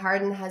coach Joanna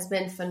Hardin has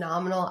been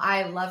phenomenal.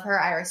 I love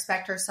her. I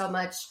respect her so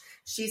much.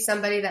 She's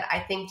somebody that I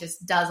think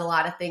just does a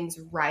lot of things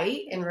right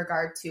in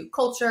regard to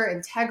culture,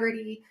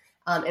 integrity,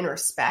 and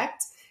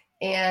respect.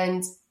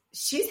 And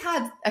she's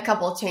had a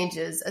couple of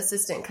changes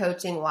assistant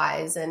coaching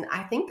wise, and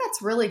I think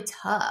that's really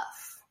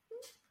tough.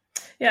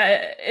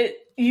 Yeah,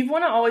 you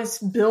want to always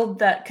build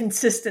that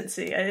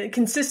consistency.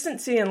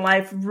 Consistency in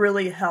life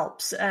really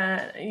helps.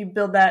 You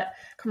build that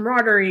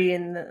camaraderie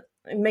and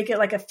make it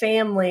like a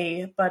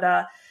family.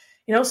 But,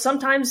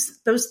 sometimes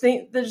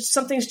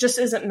some things just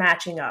isn't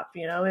matching up,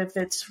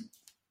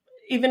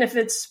 even if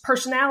it's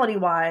personality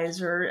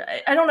wise, or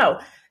I don't know.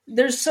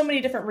 There's so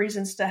many different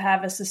reasons to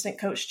have assistant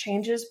coach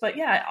changes, but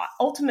yeah,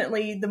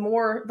 ultimately the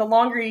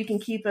longer you can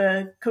keep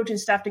a coaching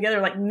staff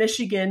together, like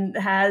Michigan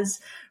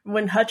has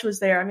when Hutch was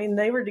there. I mean,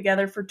 they were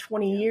together for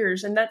 20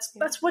 years, and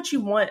that's what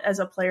you want as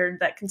a player,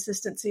 that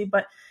consistency.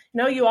 But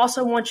you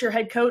also want your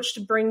head coach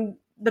to bring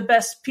the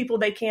best people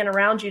they can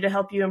around you to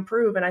help you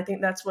improve. And I think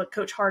that's what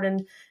Coach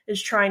Hardin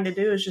is trying to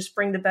do, is just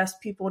bring the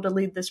best people to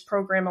lead this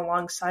program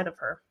alongside of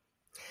her.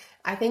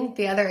 I think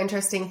the other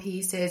interesting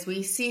piece is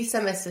we see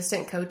some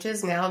assistant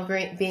coaches now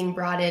being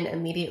brought in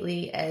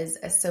immediately as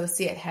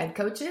associate head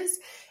coaches.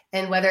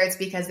 And whether it's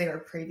because they were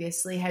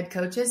previously head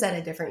coaches at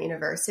a different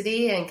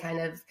university and kind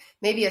of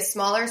maybe a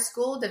smaller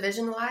school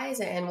division-wise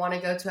and want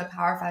to go to a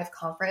Power 5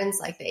 conference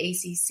like the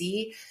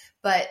ACC.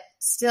 But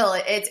still,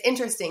 it's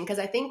interesting because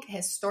I think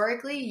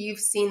historically you've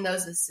seen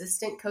those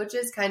assistant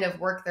coaches kind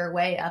of work their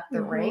way up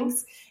the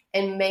ranks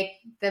and make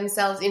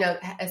themselves,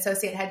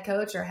 associate head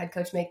coach or head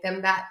coach make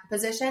them that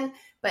position.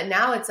 But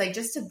now it's like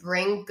just to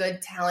bring good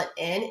talent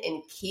in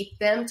and keep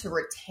them to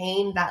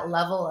retain that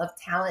level of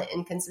talent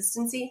and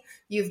consistency,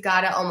 you've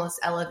got to almost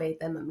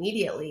elevate them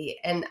immediately.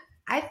 And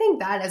I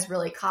think that has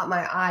really caught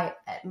my eye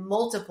at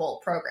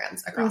multiple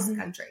programs across the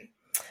country.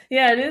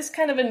 Yeah, it is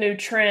kind of a new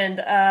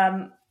trend.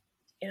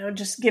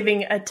 Just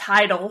giving a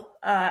title.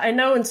 I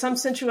know in some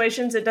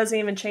situations it doesn't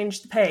even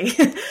change the pay.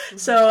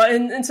 So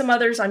in some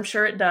others, I'm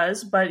sure it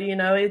does. But,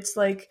 it's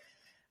like,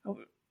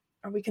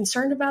 are we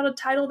concerned about a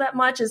title that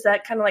much? Is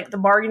that kind of like the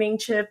bargaining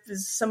chip?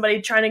 Is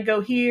somebody trying to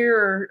go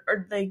here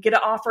or they get an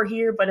offer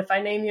here? But if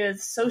I name you as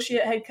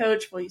associate head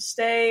coach, will you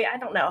stay? I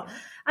don't know.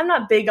 I'm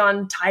not big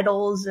on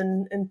titles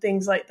and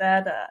things like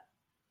that.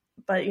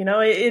 But,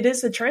 it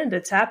is a trend.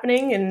 It's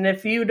happening. And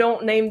if you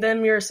don't name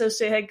them your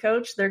associate head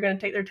coach, they're going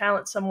to take their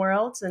talent somewhere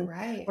else. And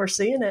we're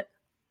seeing it.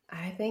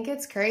 I think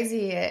it's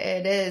crazy.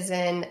 It is.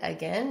 And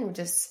again,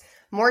 just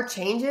more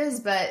changes,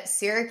 but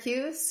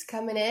Syracuse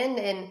coming in.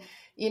 And,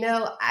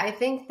 I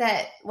think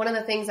that one of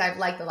the things I've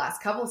liked the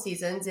last couple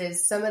seasons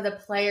is some of the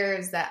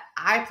players that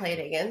I played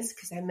against,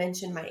 because I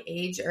mentioned my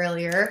age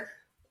earlier,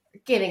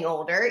 getting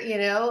older,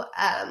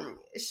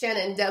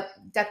 Shannon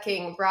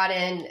Dupking brought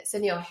in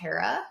Sydney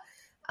O'Hara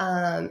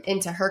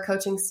into her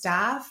coaching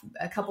staff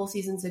a couple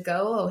seasons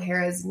ago.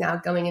 O'Hara is now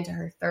going into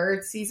her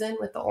 3rd season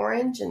with the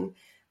Orange, and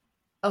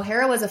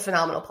O'Hara was a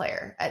phenomenal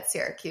player at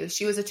Syracuse.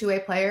 She was a 2-way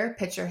player,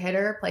 pitcher,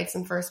 hitter, played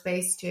some first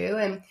base too,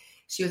 and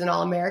she was an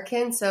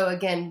All-American. So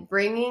again,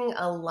 bringing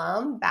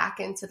alum back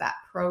into that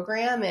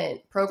program and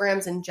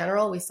programs in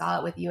general, we saw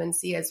it with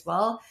UNC as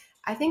well.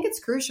 I think it's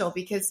crucial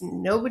because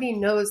nobody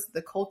knows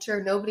the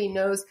culture, nobody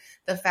knows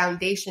the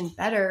foundation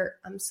better,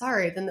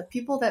 than the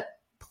people that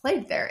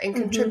played there and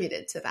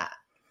contributed to that.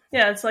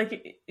 Yeah, it's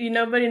like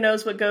nobody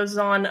knows what goes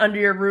on under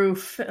your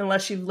roof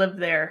unless you've lived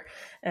there.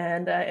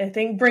 And I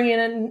think bringing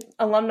in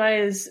alumni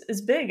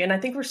is big. And I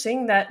think we're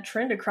seeing that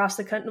trend across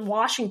the country.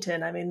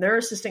 Washington, I mean, their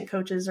assistant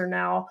coaches are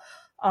now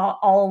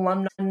all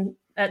alumni.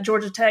 At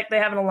Georgia Tech, they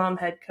have an alum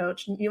head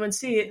coach. And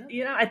UNC,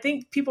 I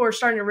think people are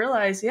starting to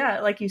realize,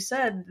 like you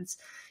said, it's,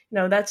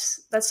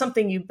 that's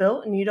something you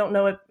built and you don't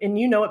know it, and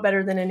you know it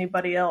better than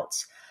anybody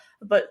else.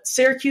 But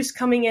Syracuse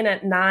coming in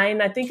at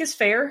 9, I think is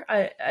fair.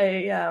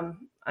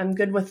 I'm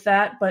good with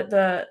that, but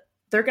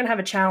they're going to have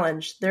a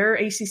challenge. Their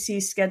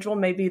ACC schedule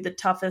may be the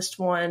toughest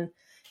one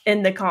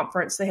in the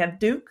conference. They have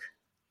Duke,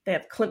 they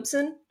have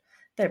Clemson,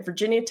 they have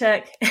Virginia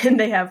Tech, and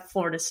they have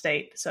Florida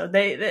State. So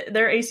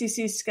their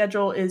ACC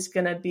schedule is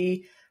going to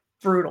be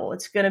brutal.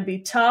 It's going to be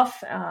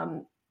tough,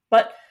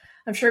 but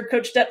I'm sure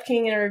Coach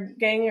Depking and her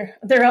gang,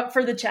 they're up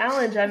for the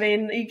challenge. I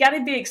mean, you got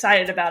to be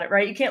excited about it,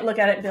 right? You can't look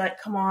at it and be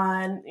like, come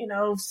on,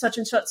 such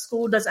and such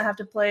school doesn't have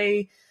to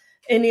play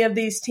any of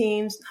these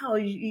teams. No,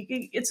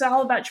 it's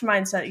all about your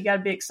mindset. You got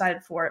to be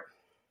excited for it.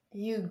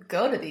 You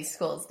go to these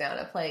schools now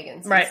to play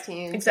against these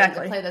teams.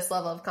 Exactly. And to play this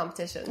level of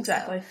competition.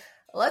 Exactly.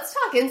 So let's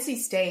talk NC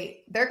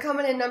State. They're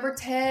coming in number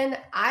 10.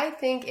 I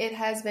think it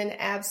has been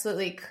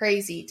absolutely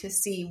crazy to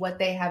see what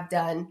they have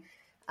done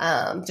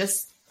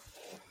just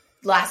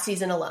last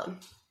season alone.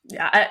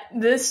 Yeah,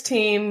 this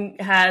team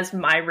has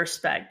my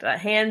respect.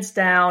 Hands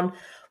down,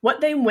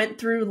 what they went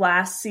through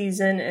last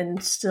season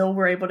and still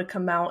were able to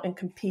come out and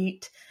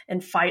compete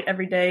and fight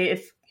every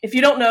day. If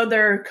you don't know,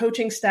 their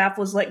coaching staff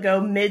was let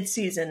go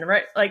mid-season,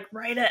 right? Like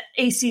right at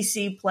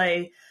ACC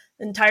play,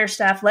 the entire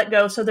staff let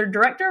go. So their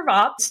director of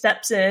ops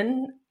steps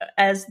in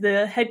as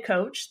the head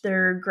coach.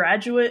 Their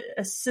graduate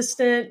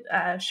assistant,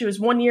 she was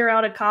 1 year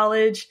out of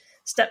college,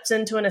 steps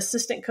into an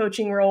assistant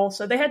coaching role.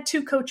 So they had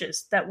 2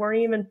 coaches that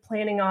weren't even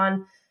planning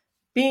on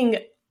being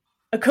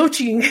a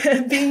coaching,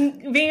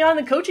 being on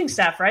the coaching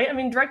staff, right? I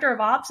mean, director of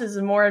ops is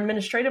a more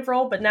administrative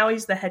role, but now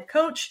he's the head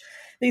coach.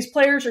 These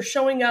players are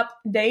showing up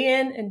day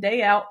in and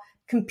day out,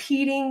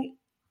 competing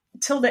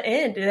till the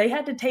end. They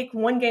had to take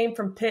 1 game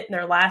from Pitt in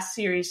their last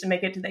series to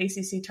make it to the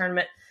ACC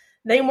tournament.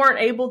 They weren't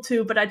able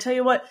to, but I tell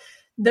you what,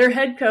 their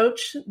head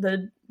coach,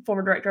 the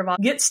former director of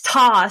ops, gets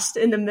tossed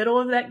in the middle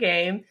of that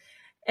game,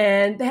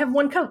 and they have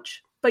 1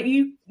 coach. But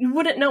you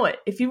wouldn't know it.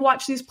 If you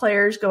watch these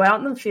players go out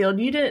in the field,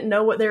 you didn't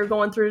know what they were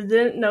going through. They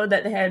didn't know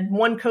that they had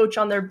 1 coach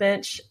on their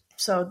bench.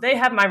 So they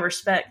have my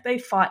respect. They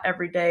fought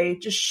every day,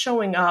 just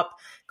showing up,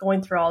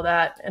 going through all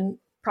that. And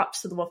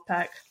props to the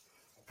Wolfpack.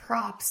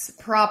 Props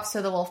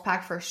to the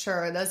Wolfpack for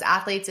sure. Those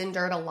athletes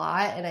endured a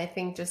lot. And I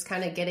think just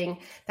kind of getting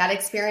that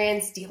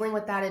experience, dealing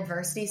with that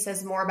adversity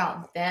says more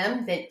about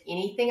them than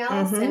anything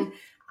else. Mm-hmm. And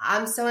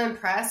I'm so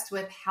impressed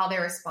with how they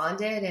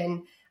responded,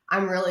 and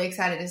I'm really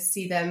excited to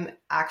see them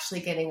actually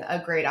getting a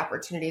great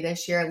opportunity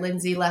this year.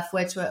 Lindsay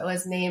Leftwich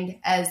was named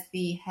as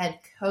the head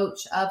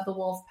coach of the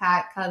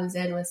Wolfpack, comes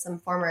in with some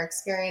former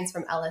experience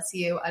from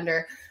LSU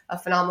under a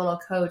phenomenal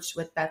coach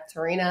with Beth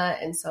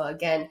Torina. And so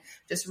again,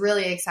 just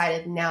really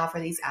excited now for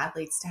these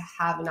athletes to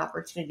have an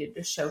opportunity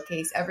to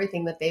showcase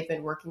everything that they've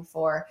been working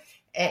for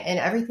and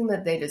everything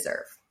that they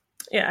deserve.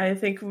 Yeah, I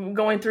think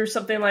going through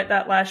something like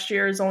that last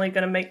year is only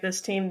going to make this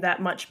team that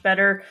much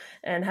better.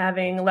 And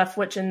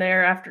Leftwich in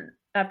there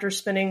after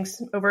spending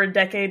over a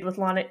decade with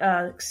Lonni,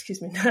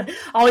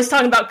 always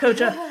talking about Coach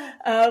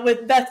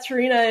with Beth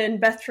Torina,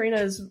 and Beth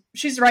Torina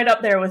she's right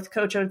up there with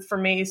Coach for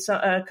me, so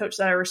a coach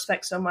that I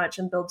respect so much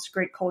and builds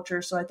great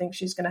culture. So I think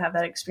she's going to have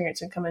that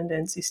experience and come into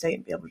NC State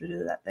and be able to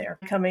do that there.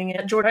 Coming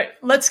in, Georgia. Right,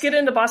 let's get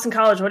into Boston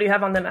College. What do you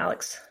have on them,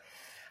 Alex?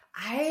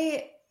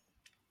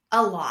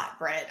 A lot,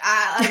 Britt.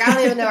 I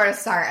don't even know where to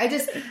start.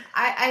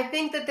 I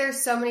think that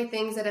there's so many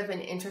things that have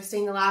been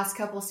interesting the last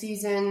couple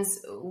seasons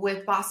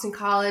with Boston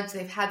College.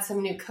 They've had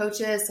some new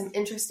coaches, some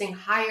interesting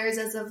hires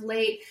as of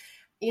late.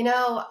 You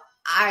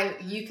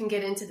can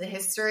get into the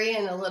history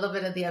and a little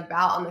bit of the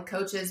about on the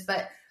coaches,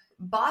 but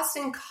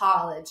Boston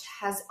College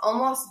has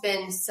almost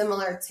been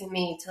similar to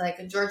me to like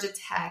a Georgia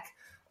Tech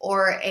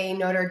or a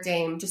Notre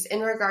Dame, just in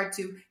regard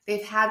to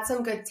they've had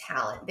some good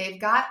talent. They've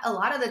got a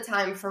lot of the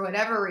time, for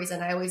whatever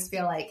reason, I always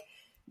feel like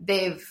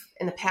they've,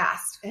 in the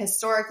past,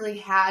 historically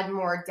had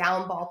more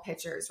down ball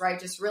pitchers, right?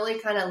 Just really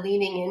kind of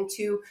leaning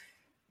into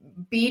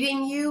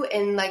beating you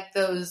in like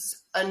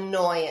those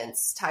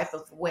annoyance type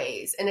of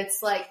ways. And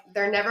it's like,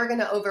 they're never going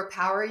to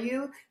overpower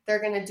you.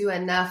 They're going to do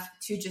enough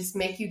to just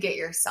make you get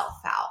yourself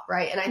out,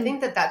 right? And I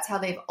think that that's how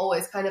they've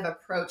always kind of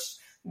approached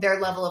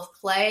their level of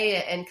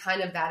play and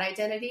kind of that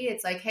identity.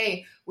 It's like,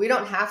 hey, we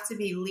don't have to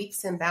be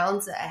leaps and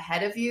bounds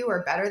ahead of you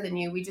or better than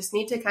you. We just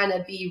need to kind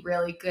of be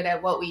really good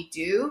at what we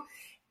do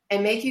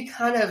and make you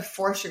kind of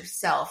force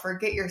yourself or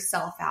get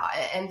yourself out.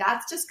 And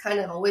that's just kind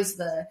of always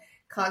the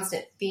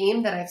constant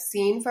theme that I've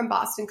seen from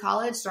Boston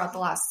College throughout the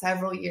last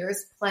several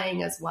years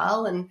playing as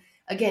well. And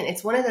again,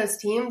 it's one of those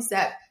teams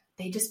that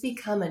they just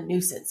become a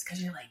nuisance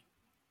because you're like,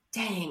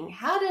 dang,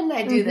 how didn't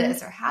I do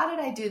this? Or how did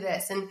I do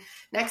this? And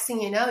next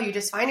thing you know, you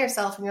just find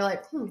yourself and you're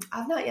like,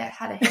 I've not yet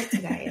had a hit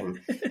today.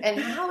 And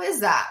how is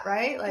that,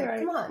 right? Like, right.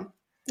 Come on.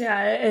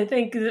 Yeah, I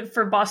think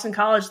for Boston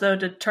College, though,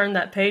 to turn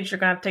that page, they're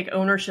going to have to take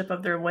ownership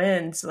of their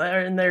wins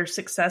and their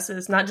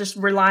successes, not just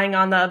relying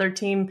on the other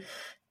team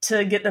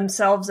to get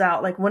themselves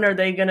out. Like, when are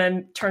they going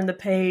to turn the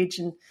page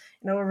and,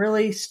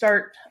 really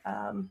start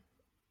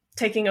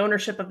taking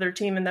ownership of their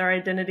team and their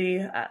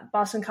identity.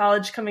 Boston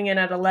College coming in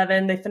at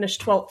 11. They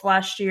finished 12th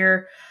last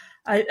year.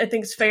 I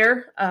think it's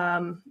fair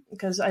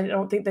because I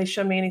don't think they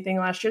showed me anything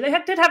last year. They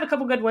did have a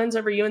couple good wins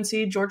over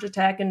UNC, Georgia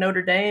Tech, and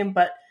Notre Dame,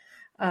 but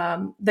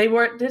they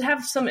did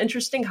have some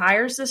interesting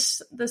hires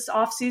this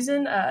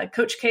offseason.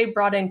 Coach K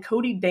brought in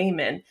Cody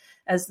Damon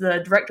as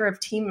the Director of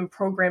Team and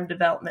Program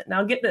Development.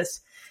 Now get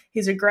this.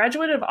 He's a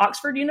graduate of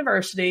Oxford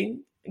University,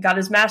 got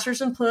his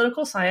master's in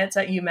political science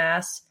at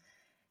UMass.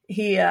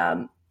 He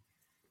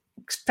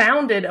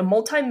founded a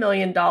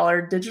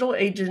multi-million-dollar digital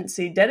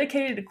agency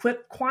dedicated to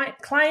equip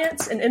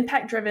clients and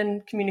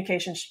impact-driven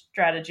communication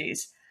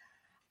strategies.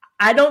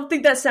 I don't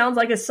think that sounds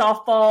like a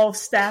softball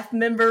staff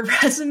member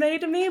resume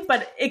to me,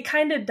 but it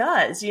kind of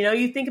does. You know,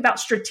 you think about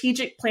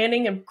strategic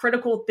planning and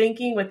critical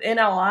thinking with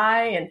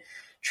NLI and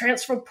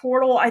transfer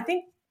portal. I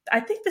think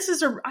this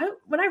is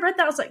when I read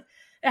that, I was like,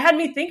 it had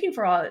me thinking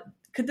for all,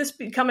 could this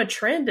become a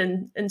trend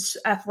in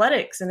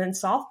athletics and in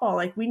softball?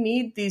 Like, we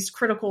need these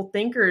critical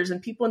thinkers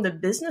and people in the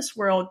business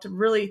world to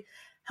really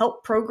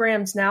help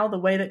programs now the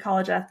way that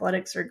college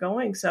athletics are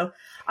going. So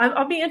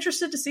I'll be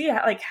interested to see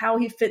how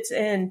he fits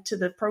into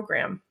the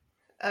program.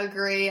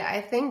 Agree.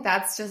 I think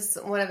that's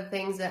just one of the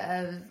things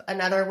of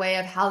another way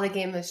of how the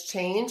game has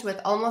changed with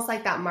almost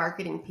like that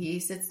marketing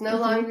piece. It's no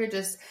longer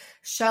just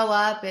show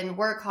up and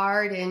work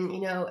hard and,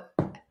 you know,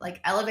 like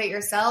elevate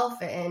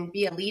yourself and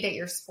be a lead at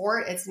your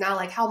sport. It's now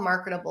like, how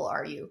marketable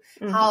are you?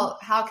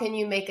 How can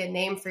you make a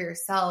name for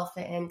yourself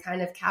and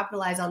kind of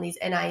capitalize on these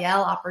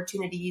NIL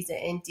opportunities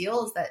and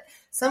deals that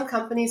some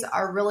companies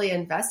are really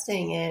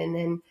investing in?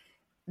 And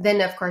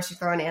then, of course, you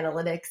throw in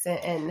analytics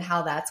and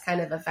how that's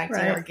kind of affecting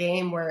our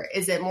game. Where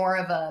is it more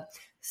of a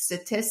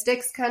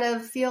statistics kind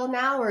of feel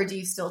now, or do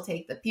you still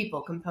take the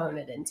people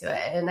component into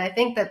it? And I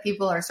think that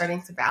people are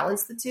starting to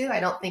balance the two. I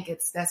don't think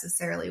it's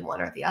necessarily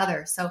one or the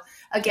other. So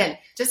again,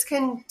 just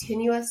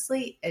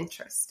continuously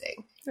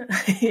interesting.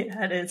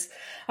 Yeah, it is.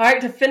 All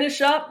right,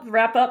 to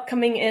wrap up,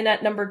 coming in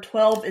at number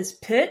 12 is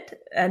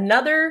Pitt.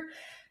 Another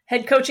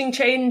head coaching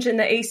change in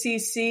the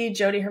ACC.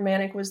 Jody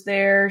Hermanic was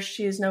there.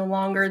 She is no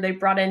longer. They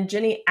brought in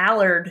Jenny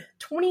Allard,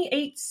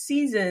 28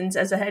 seasons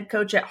as a head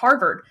coach at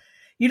Harvard.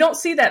 You don't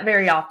see that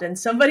very often.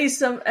 Somebody's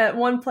at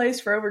one place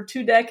for over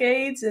 2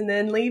 decades and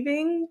then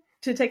leaving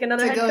to take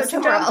another head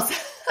coaching job.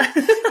 Else.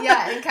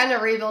 Yeah, and kind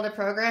of rebuild a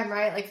program,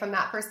 right? Like, from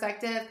that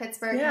perspective,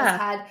 Pittsburgh has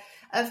had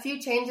a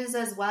few changes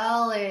as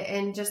well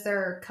in just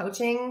their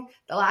coaching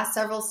the last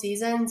several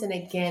seasons. And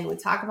again, we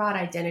talk about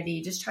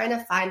identity, just trying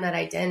to find that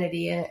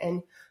identity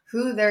and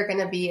who they're going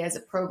to be as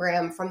a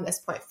program from this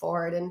point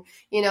forward. And,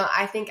 you know,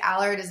 I think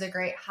Allard is a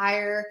great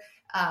hire.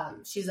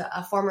 She's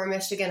a former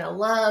Michigan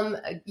alum.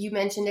 You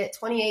mentioned it,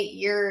 28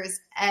 years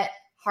at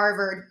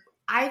Harvard,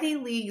 Ivy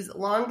League's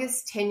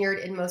longest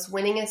tenured and most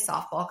winningest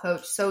softball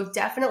coach. So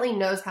definitely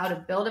knows how to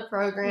build a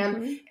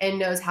program and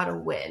knows how to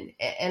win.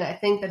 And I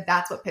think that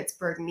that's what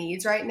Pittsburgh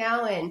needs right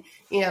now. And,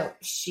 you know,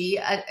 she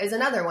is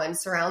another one,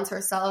 surrounds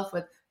herself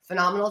with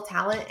phenomenal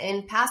talent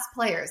and past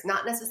players,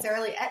 not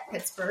necessarily at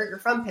Pittsburgh or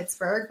from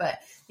Pittsburgh, but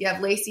you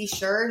have Lacey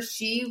Scher.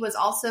 She was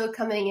also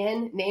coming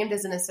in, named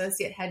as an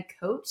associate head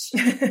coach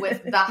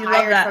with the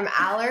hire from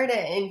Allard.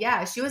 And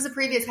yeah, she was a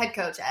previous head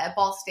coach at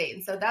Ball State.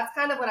 And so that's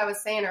kind of what I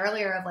was saying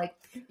earlier of like,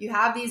 you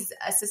have these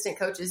assistant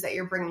coaches that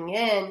you're bringing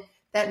in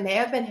that may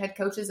have been head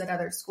coaches at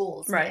other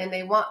schools. Right. And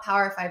they want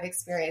Power 5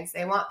 experience.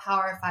 They want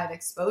Power 5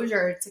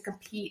 exposure to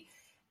compete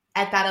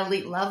at that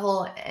elite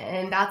level.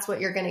 And that's what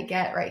you're going to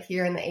get right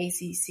here in the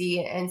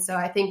ACC. And so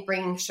I think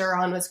bringing Scher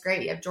on was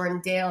great. You have Jordan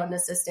Dale, an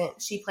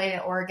assistant. She played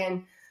at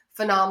Oregon.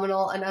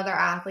 Phenomenal. Another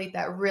athlete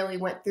that really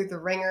went through the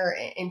ringer,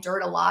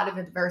 endured a lot of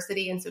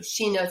adversity. And so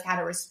she knows how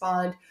to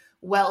respond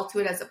well to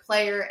it as a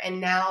player.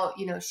 And now,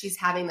 you know, she's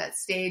having that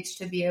stage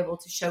to be able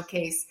to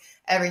showcase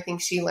everything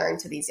she learned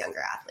to these younger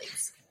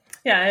athletes.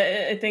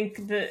 Yeah, I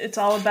think that it's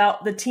all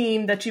about the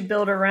team that you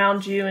build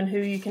around you and who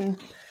you can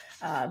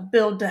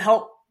build to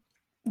help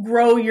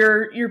grow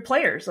your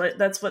players. Like,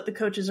 that's what the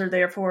coaches are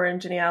there for.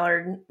 And Jenny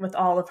Allard, with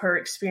all of her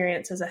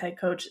experience as a head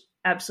coach,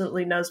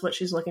 absolutely knows what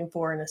she's looking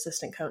for in an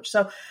assistant coach.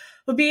 So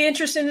it'll be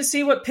interesting to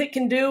see what Pitt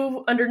can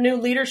do under new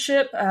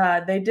leadership.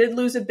 They did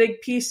lose a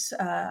big piece.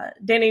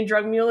 Danny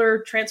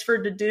Drugmuller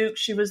transferred to Duke.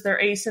 She was their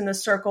ace in the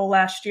circle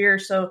last year.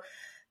 So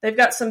they've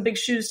got some big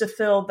shoes to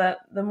fill. That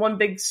the one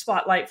big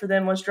spotlight for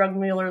them was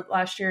Drugmuller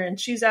last year, and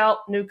she's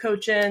out, new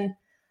coach in.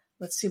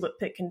 Let's see what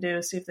Pitt can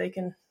do, see if they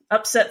can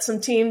upset some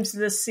teams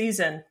this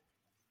season.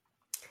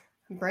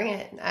 Bring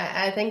it.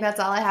 I think that's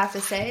all I have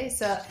to say.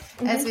 So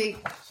as we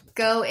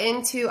go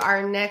into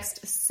our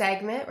next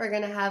segment, we're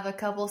going to have a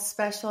couple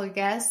special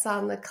guests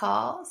on the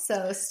call.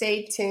 So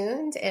stay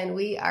tuned, and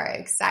we are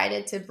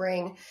excited to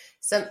bring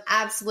some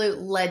absolute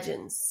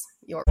legends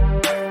your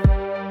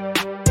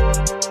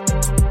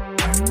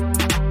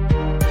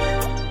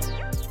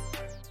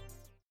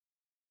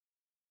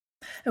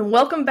And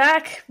welcome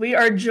back. We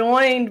are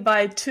joined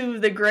by two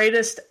of the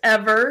greatest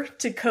ever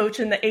to coach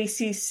in the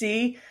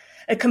ACC,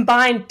 a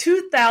combined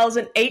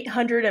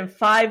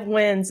 2,805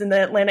 wins in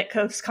the Atlantic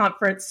Coast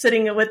Conference,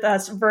 sitting with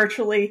us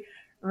virtually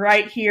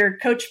right here.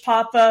 Coach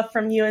Papa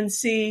from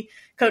UNC,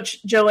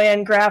 Coach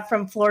Joanne Graff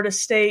from Florida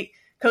State.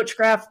 Coach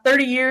Graff,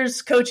 30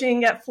 years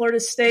coaching at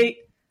Florida State,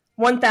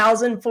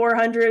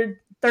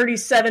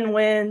 1,437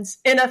 wins,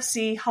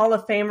 NFC Hall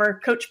of Famer.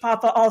 Coach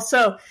Papa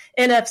also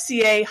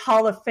NFCA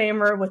Hall of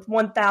Famer with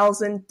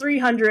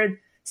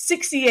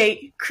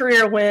 1,368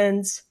 career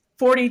wins,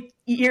 40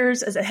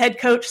 years as a head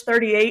coach,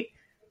 38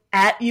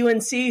 at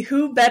UNC.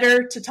 Who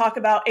better to talk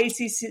about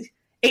ACC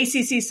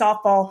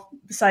softball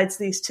besides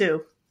these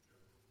two?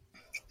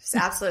 Just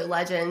absolute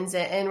legends.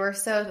 And we're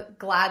so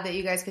glad that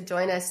you guys could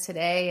join us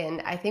today. And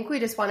I think we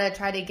just want to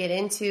try to get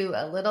into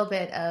a little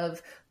bit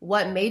of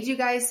what made you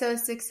guys so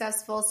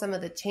successful, some of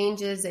the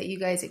changes that you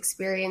guys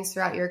experienced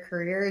throughout your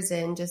careers,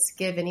 and just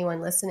give anyone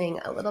listening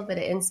a little bit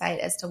of insight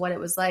as to what it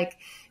was like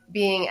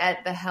being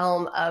at the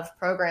helm of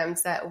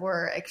programs that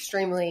were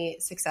extremely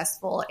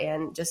successful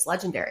and just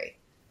legendary.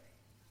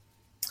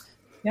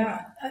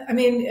 Yeah, I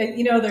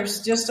mean,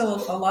 there's just a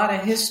lot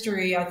of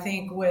history, I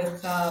think,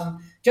 with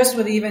just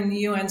with even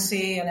UNC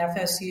and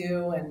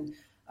FSU and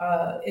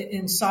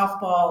in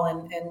softball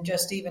and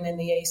just even in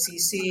the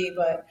ACC.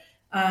 But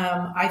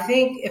I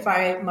think if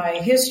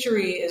my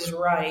history is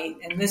right,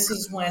 and this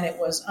is when it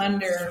was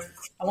under,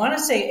 I want to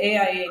say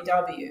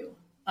AIAW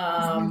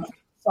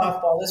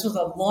softball. This was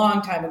a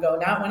long time ago,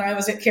 not when I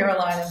was at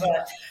Carolina,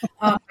 but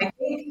I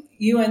think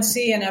UNC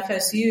and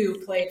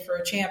FSU played for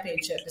a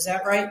championship. Is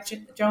that right,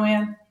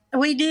 Joanne?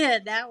 We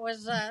did. That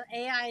was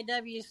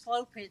AIW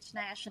Slow Pitch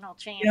National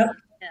Championship.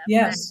 Yep.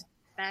 Yes.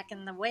 Back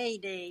in the way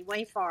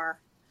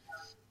far.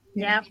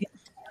 Yep.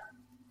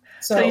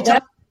 So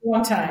that's a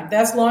long time.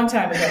 That's a long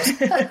time ago.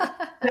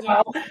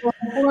 Going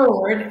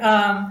forward,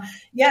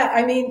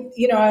 I mean,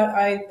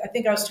 I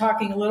think I was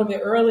talking a little bit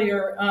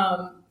earlier.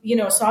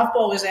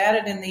 Softball was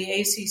added in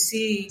the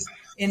ACC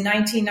in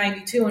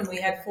 1992, and we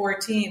had 4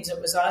 teams.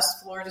 It was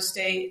us, Florida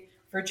State,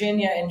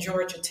 Virginia, and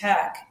Georgia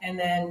Tech. And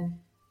then,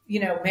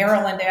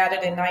 Maryland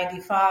added in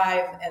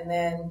 95. And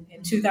then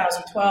in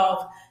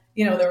 2012,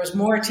 there was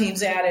more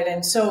teams added.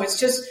 And so it's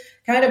just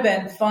kind of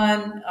been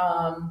fun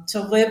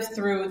to live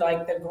through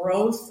like the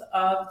growth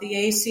of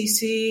the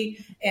ACC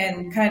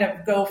and kind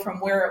of go from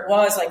where it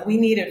was. Like we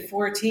needed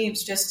 4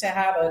 teams just to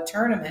have a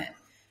tournament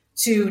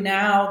to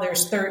now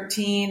there's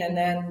 13, and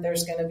then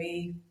there's going to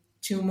be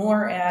 2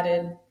 more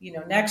added,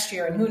 next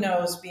year, and who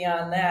knows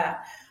beyond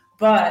that.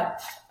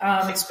 But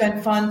it's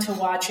been fun to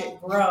watch it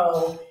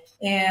grow,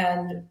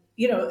 and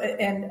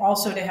and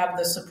also to have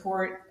the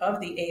support of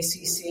the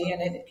ACC.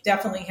 And it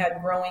definitely had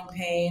growing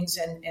pains,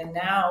 and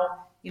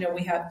now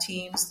we have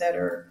teams that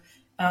are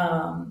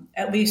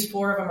at least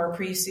 4 of them are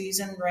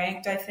preseason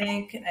ranked, I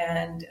think,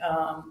 and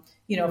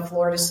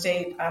Florida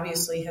State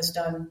obviously has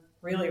done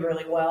really,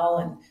 really well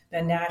and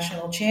been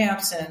national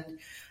champs and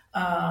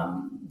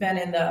been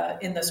in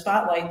the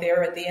spotlight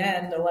there at the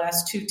end, the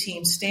last 2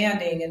 teams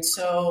standing. And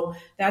so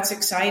that's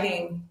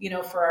exciting,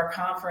 for our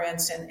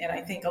conference. And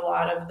I think a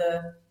lot of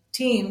the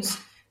teams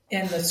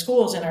and the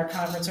schools in our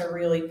conference are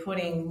really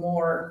putting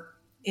more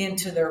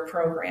into their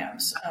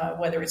programs,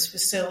 whether it's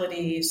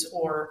facilities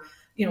or,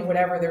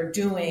 whatever they're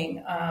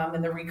doing.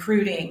 And the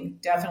recruiting,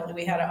 definitely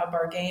we had to up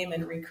our game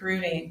in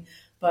recruiting.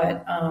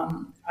 But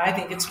I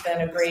think it's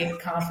been a great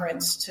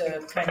conference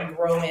to kind of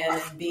grow in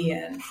and be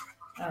in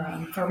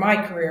for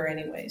my career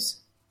anyways.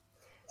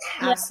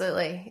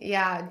 Absolutely.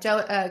 Yeah.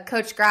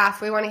 Coach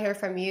Graff, we want to hear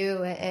from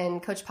you.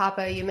 And Coach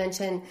Papa, you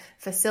mentioned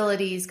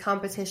facilities,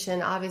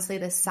 competition, obviously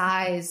the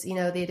size, the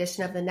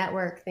addition of the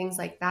network, things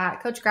like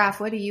that. Coach Graff,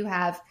 what do you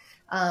have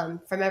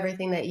from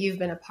everything that you've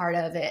been a part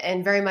of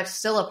and very much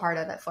still a part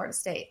of at Florida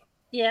State?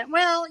 Yeah.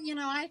 Well,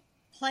 I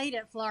played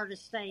at Florida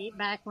State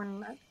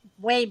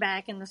way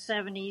back in the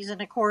 70s.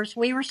 And of course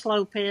we were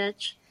slow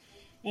pitch.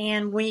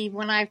 And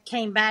when I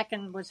came back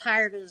and was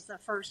hired as the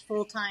first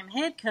full-time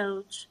head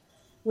coach,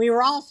 we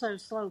were also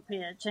slow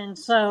pitch. And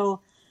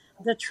so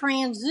the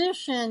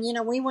transition,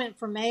 we went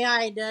from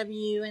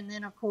AIW and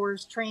then of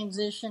course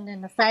transitioned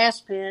into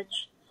fast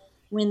pitch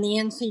when the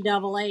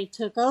NCAA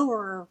took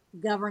over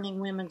governing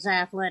women's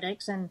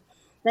athletics, and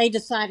they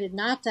decided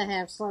not to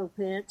have slow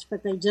pitch,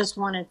 but they just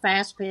wanted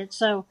fast pitch.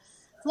 So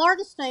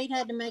Florida State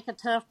had to make a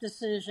tough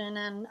decision,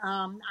 and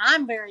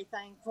I'm very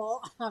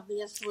thankful,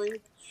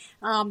 obviously,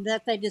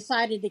 that they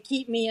decided to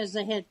keep me as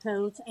a head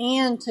coach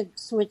and to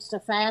switch to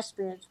fast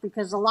pitch,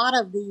 because a lot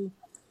of the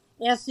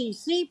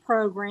SEC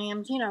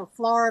programs,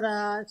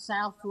 Florida,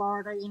 South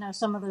Florida,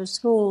 some of those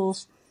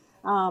schools,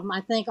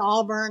 I think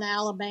Auburn,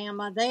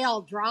 Alabama, they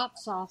all dropped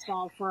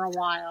softball for a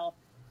while.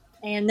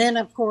 And then,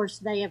 of course,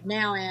 they have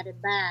now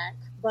added back.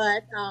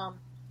 But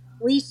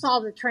we saw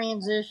the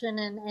transition,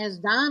 and as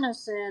Donna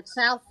said,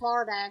 South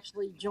Florida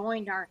actually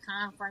joined our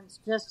conference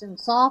just in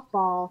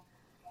softball.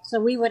 So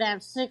we would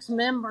have 6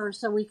 members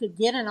so we could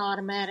get an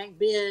automatic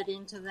bid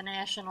into the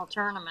national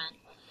tournament.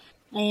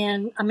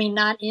 And I mean,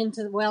 not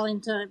into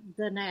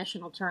the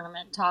national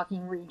tournament,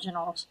 talking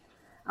regionals.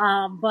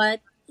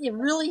 But it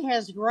really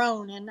has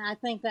grown. And I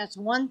think that's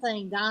one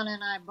thing Donna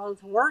and I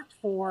both worked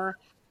for,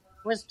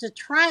 was to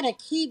try to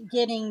keep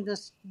getting the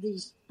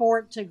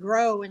sport to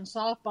grow in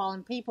softball.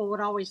 And people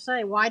would always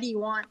say, why do you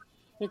want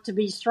it to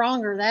be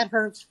stronger? That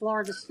hurts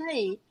Florida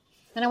State.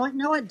 And I went,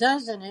 no, it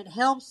doesn't. It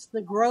helps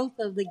the growth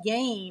of the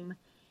game,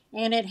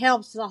 and it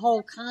helps the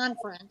whole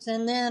conference.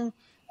 And then,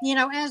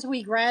 as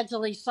we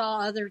gradually saw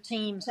other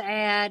teams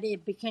add,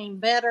 it became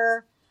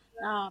better.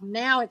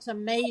 Now it's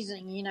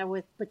amazing,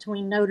 with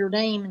between Notre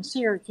Dame and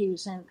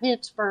Syracuse and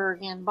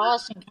Pittsburgh and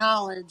Boston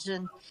College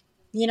and,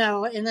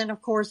 and then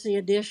of course the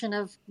addition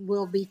of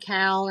will be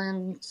Cal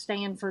and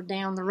Stanford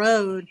down the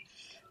road.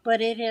 But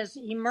it has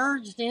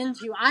emerged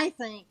into, I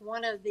think,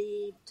 one of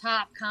the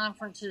top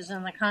conferences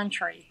in the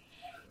country.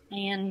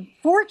 And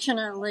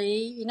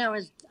fortunately,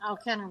 as I'll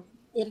kind of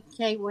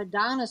indicate what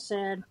Donna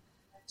said,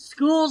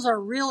 schools are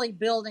really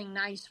building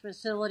nice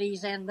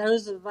facilities, and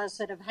those of us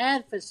that have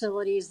had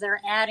facilities,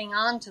 they're adding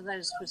on to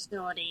those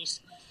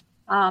facilities.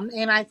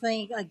 And I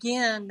think,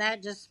 again,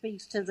 that just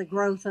speaks to the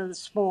growth of the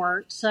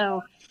sport.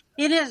 So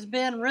it has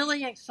been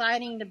really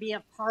exciting to be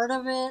a part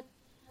of it,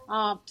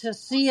 to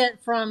see it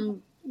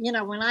from,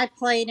 when I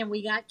played and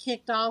we got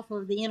kicked off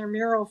of the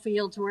intramural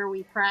field to where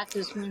we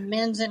practiced when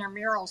men's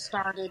intramural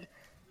started,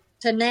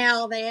 to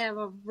now they have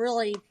a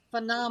really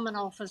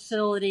phenomenal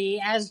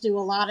facility, as do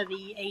a lot of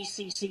the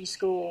ACC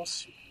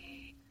schools.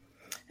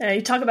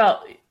 You talk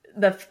about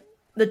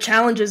the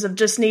challenges of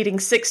just needing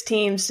 6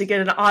 teams to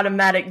get an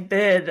automatic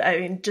bid.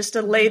 I mean, just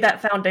to lay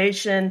that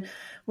foundation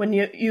when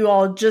you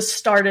all just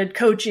started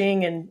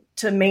coaching, and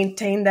to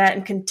maintain that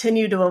and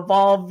continue to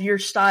evolve your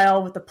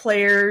style with the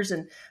players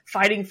and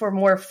fighting for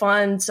more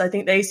funds. I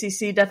think the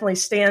ACC definitely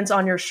stands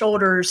on your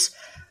shoulders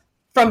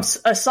from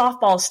a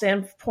softball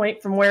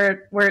standpoint, from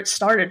where it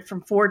started,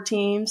 from 4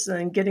 teams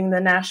and getting the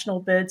national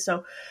bid.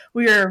 So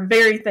we are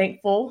very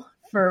thankful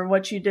for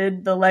what you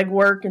did, the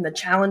legwork and the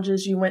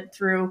challenges you went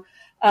through.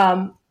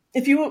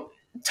 If you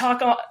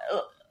talk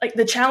like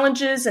the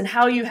challenges and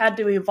how you had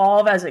to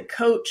evolve as a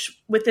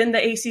coach within the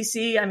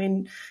ACC. I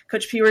mean,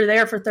 Coach P, were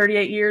there for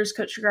 38 years.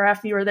 Coach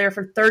Graff, you were there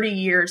for 30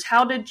 years.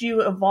 How did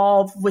you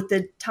evolve with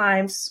the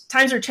times?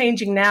 Times are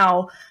changing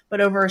now,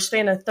 but over a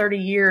span of 30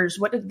 years,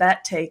 what did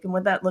that take, and what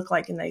did that look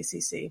like in the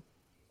ACC?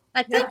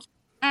 I think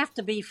you have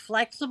to be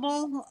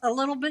flexible a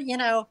little bit,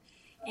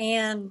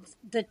 and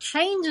the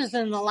changes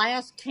in the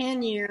last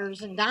 10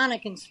 years, and Donna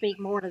can speak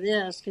more to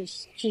this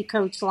because she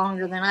coached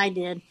longer than I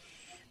did.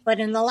 But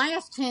in the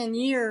last 10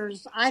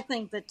 years, I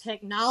think the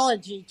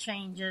technology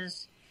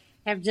changes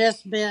have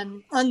just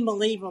been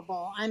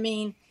unbelievable. I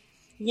mean,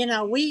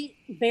 we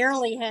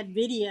barely had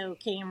video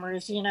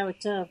cameras,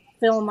 to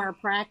film our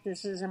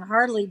practices, and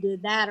hardly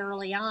did that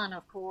early on,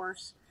 of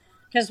course,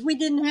 because we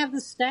didn't have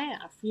the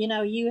staff.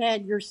 You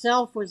had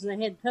yourself was the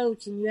head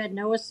coach, and you had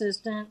no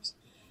assistants.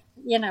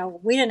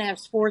 We didn't have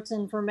sports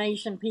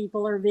information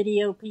people or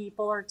video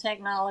people or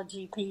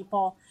technology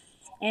people.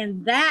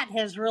 And that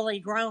has really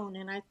grown,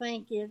 and I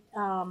think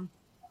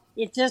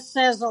it just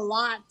says a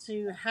lot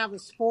to how the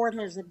sport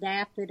has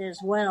adapted as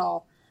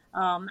well.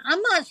 I'm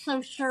not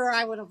so sure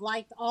I would have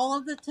liked all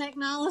of the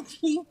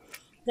technology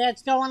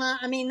that's going on.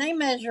 I mean, they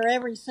measure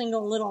every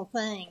single little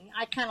thing.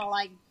 I kind of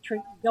like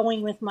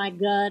going with my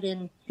gut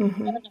and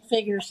having to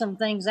figure some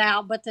things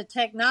out. But the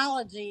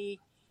technology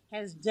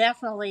has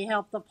definitely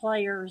helped the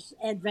players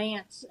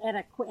advance at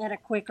a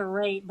quicker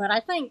rate. But I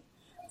think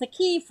the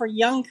key for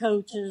young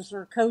coaches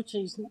or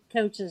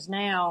coaches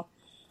now,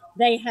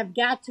 they have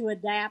got to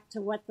adapt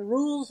to what the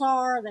rules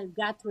are. They've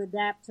got to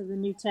adapt to the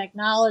new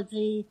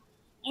technology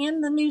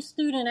and the new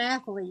student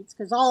athletes,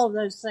 because all of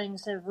those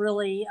things have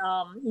really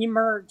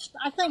emerged,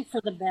 I think,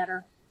 for the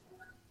better.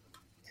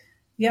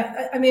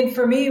 Yeah, I mean,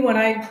 for me, when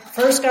I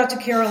first got to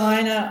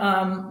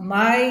Carolina,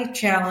 my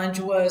challenge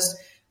was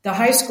the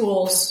high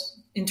schools,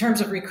 in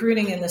terms of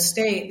recruiting in the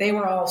state, they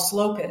were all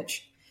slow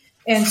pitch.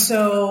 And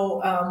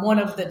so one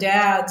of the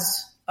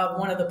dads of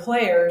one of the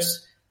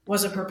players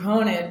was a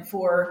proponent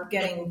for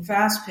getting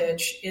fast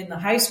pitch in the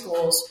high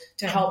schools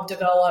to help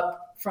develop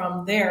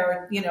from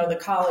there, the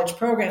college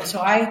program.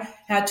 So I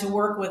had to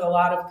work with a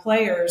lot of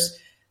players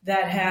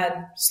that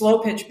had slow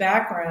pitch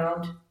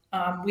background.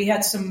 We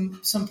had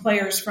some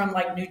players from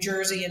like New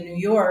Jersey and New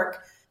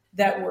York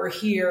that were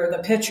here,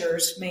 the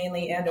pitchers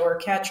mainly and or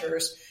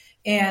catchers.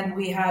 And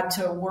we had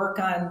to work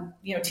on,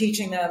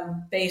 teaching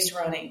them base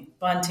running,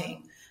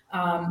 bunting.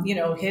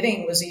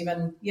 Hitting was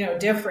even,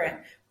 different.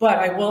 But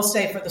I will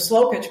say for the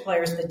slow pitch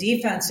players, the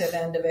defensive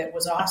end of it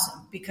was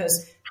awesome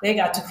because they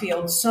got to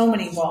field so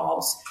many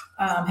balls,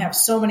 have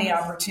so many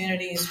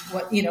opportunities,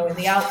 in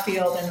the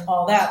outfield and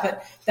all that.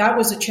 But that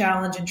was a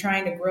challenge in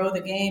trying to grow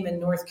the game in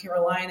North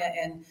Carolina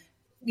and,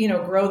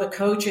 grow the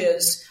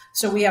coaches.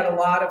 So we had a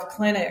lot of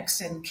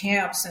clinics and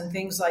camps and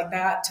things like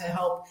that to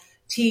help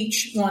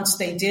teach once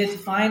they did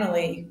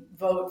finally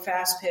vote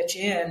fast pitch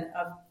in,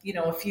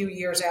 a few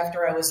years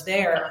after I was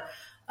there.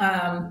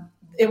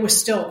 It was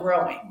still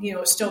growing,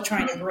 still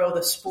trying to grow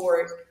the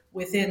sport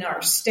within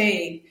our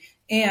state.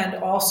 And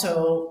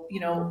also,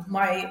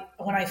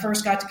 when I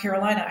first got to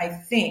Carolina, I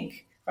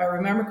think, if I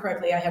remember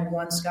correctly, I had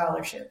one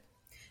scholarship.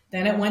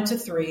 then it went to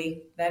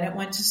 3, then it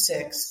went to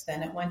 6,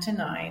 then it went to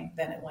 9,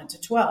 then it went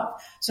to 12.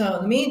 So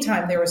in the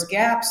meantime, there was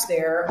gaps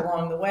there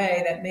along the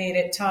way that made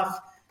it tough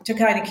to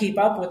kind of keep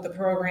up with the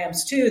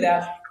programs too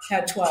that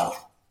had 12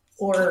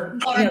 or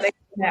they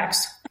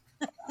next.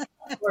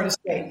 Florida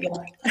State,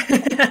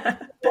 yeah.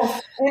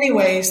 Well,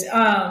 anyways,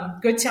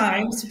 good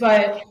times,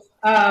 but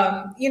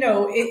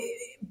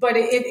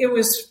it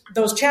was,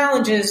 those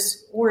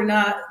challenges were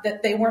not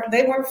that they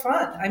weren't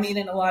fun. I mean,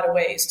 in a lot of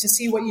ways, to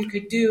see what you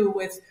could do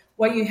with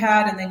what you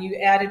had, and then you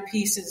added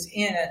pieces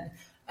in.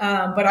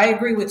 But I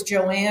agree with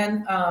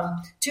Joanne,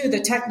 too,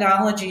 the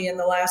technology in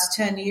the last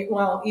 10 years,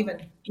 well, even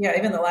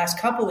the last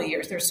couple of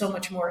years, there's so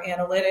much more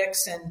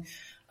analytics and,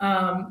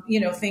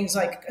 things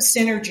like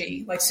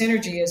synergy. Like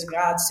synergy is a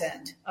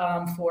godsend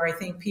for, I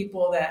think,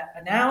 people that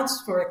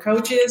announce, for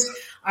coaches.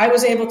 I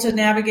was able to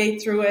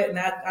navigate through it, and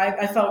that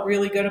I felt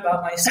really good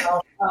about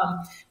myself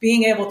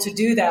being able to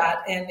do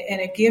that. And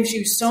it gives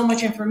you so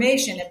much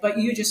information, but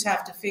you just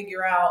have to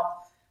figure out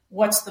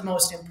what's the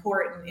most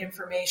important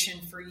information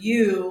for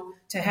you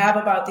to have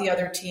about the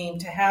other team,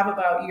 to have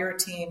about your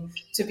team,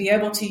 to be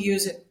able to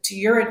use it to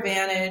your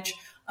advantage.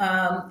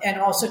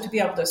 And also to be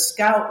able to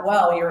scout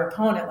well your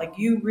opponent. Like,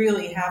 you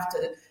really have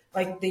to,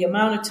 like, the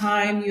amount of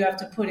time you have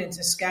to put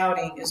into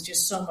scouting is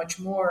just so much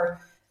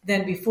more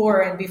than before.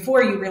 And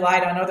before, you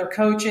relied on other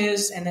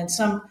coaches, and then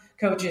some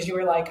coaches you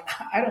were like,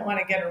 I don't want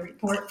to get a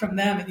report from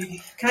them. And you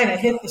kind of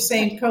hit the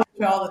same coach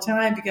all the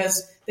time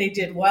because they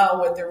did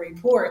well with their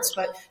reports.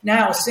 But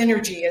now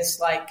synergy is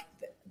like,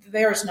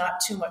 there's not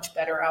too much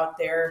better out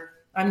there.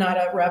 I'm not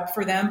a rep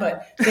for them,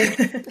 but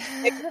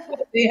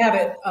they have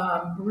it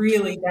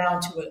really down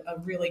to a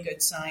really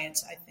good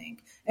science, I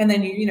think. And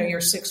then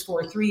your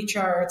 6-4-3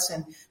 charts,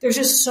 and there's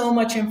just so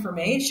much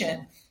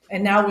information.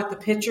 And now with the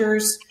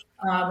pitchers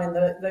and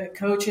the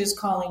coaches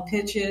calling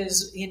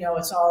pitches,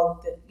 it's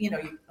all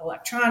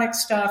electronic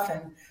stuff,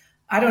 and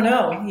I don't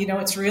know,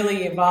 it's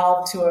really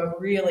evolved to a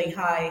really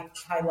high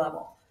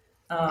level.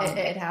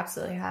 It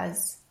absolutely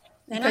has.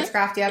 And Coach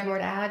Kraft, do you have more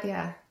to add?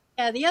 Yeah.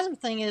 Yeah, the other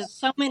thing is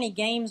so many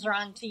games are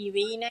on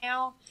TV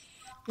now.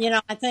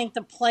 I think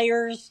the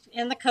players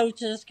and the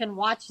coaches can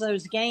watch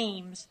those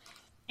games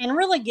and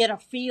really get a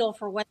feel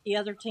for what the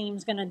other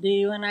team's going to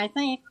do. And I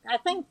think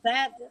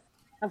that,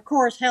 of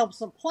course, helps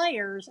the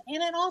players,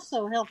 and it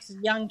also helps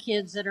young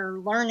kids that are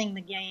learning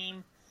the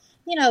game.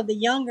 The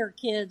younger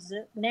kids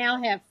that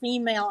now have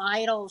female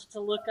idols to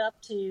look up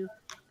to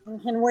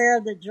and can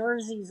wear the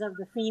jerseys of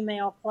the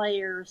female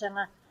players. And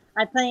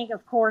I think,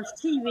 of course,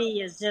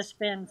 TV has just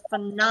been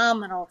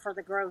phenomenal for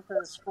the growth of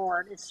the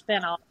sport. It's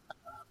been awesome.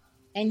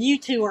 And you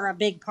two are a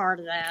big part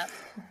of that.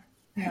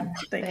 Yeah,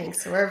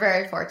 thanks. We're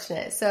very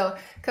fortunate. So,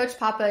 Coach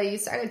Papa, you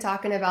started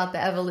talking about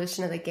the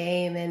evolution of the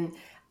game, and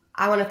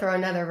I want to throw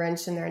another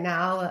wrench in there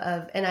now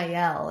of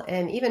NIL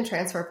and even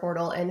transfer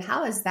portal. And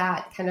how has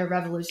that kind of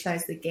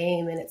revolutionized the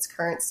game in its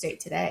current state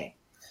today?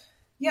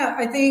 Yeah,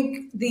 I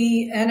think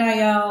the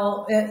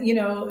NIL,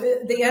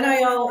 the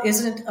NIL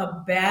isn't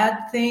a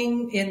bad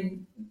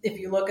thing if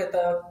you look at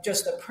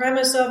just the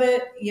premise of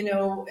it,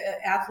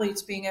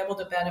 athletes being able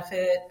to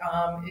benefit.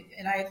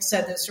 And I had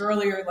said this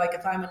earlier, like,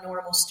 if I'm a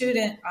normal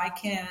student, I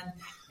can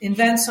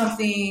invent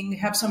something,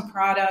 have some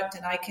product,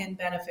 and I can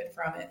benefit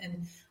from it.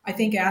 And I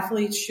think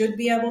athletes should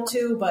be able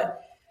to,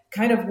 but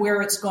kind of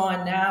where it's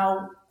gone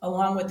now,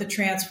 along with the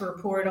transfer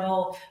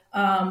portal,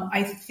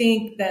 I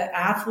think that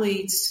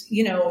athletes,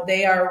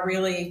 they are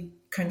really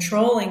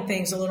controlling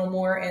things a little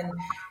more.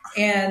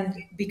 And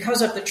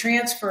because of the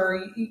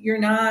transfer, you're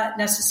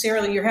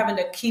having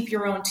to keep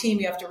your own team.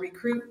 You have to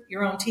recruit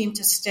your own team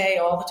to stay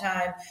all the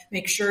time,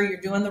 make sure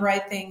you're doing the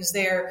right things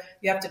there.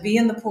 You have to be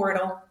in the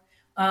portal.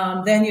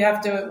 Then you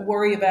have to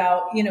worry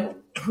about,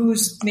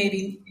 who's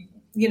maybe,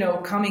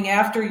 coming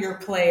after your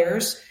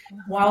players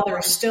while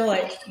they're still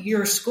at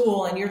your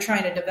school and you're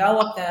trying to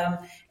develop them.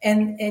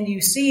 And you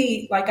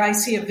see, like, I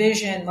see a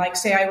vision, like,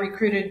 say when I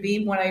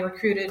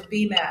recruited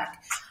BMAC,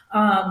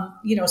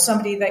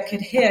 somebody that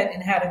could hit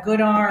and had a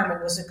good arm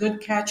and was a good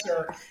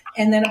catcher.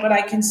 But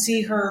I can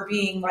see her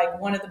being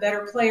like one of the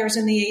better players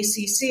in the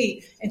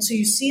ACC. And so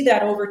you see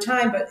that over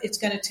time, but it's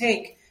going to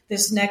take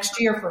this next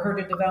year for her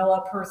to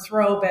develop her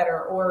throw better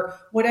or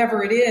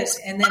whatever it is.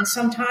 And then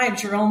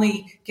sometimes you're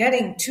only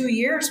getting 2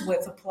 years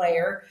with a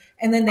player,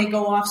 and then they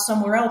go off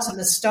somewhere else. And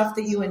the stuff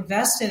that you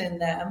invested in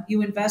them,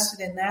 you invested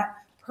in that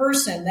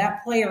person,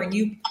 that player, and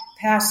you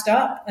passed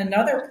up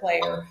another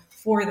player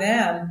for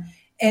them.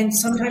 And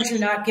sometimes you're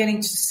not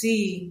getting to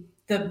see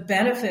the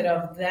benefit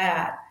of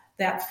that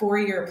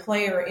 4-year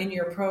player in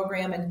your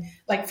program. And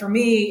like, for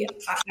me,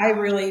 I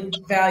really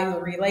value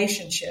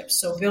relationships.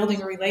 So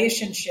building a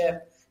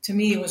relationship to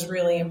me was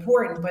really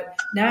important. But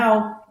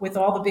now with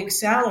all the big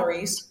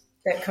salaries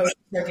that coaches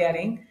are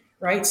getting,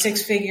 right,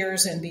 6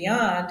 figures and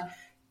beyond,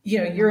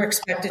 you're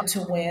expected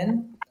to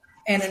win.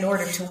 And in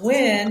order to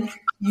win,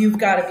 you've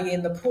got to be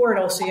in the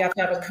portal. So you have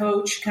to have a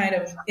coach kind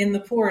of in the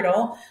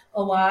portal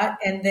a lot.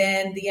 And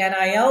then the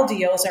NIL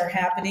deals are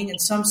happening,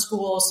 and some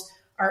schools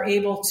are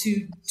able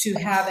to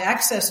have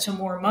access to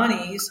more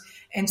monies.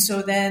 And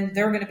so then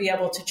they're going to be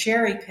able to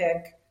cherry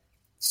pick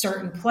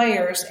certain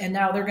players, and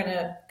now they're going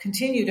to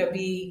continue to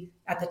be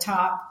at the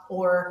top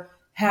or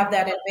have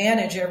that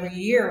advantage every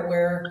year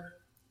where,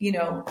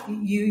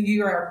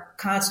 you are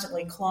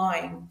constantly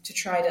clawing to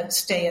try to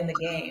stay in the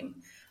game.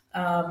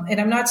 And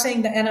I'm not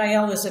saying the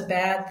NIL is a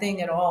bad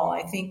thing at all.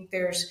 I think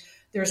there's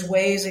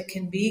ways it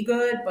can be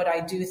good, but I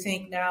do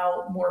think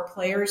now more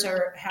players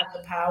have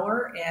the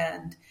power.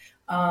 And,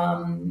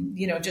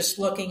 just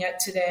looking at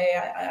today,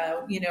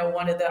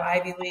 one of the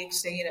Ivy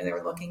Leagues, they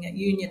were looking at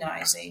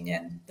unionizing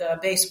and the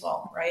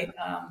baseball, right?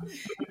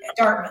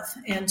 Dartmouth.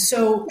 And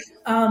so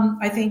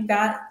I think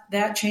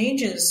that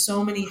changes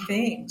so many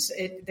things.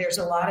 There's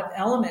a lot of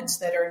elements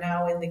that are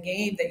now in the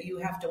game that you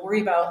have to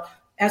worry about,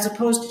 as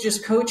opposed to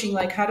just coaching,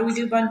 like, how do we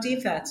do bunt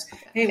defense?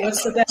 Hey,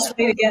 what's the best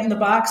way to get in the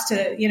box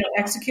to,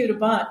 execute a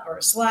bunt or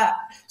a slap?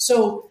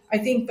 So I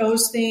think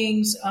those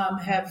things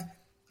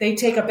they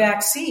take a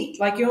back seat.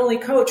 Like, you only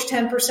coach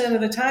 10%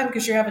 of the time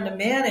because you're having to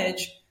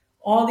manage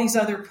all these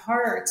other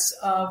parts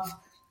of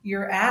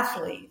your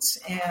athletes.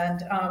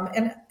 And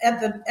at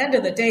the end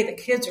of the day, the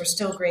kids are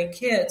still great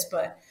kids,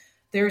 but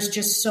there's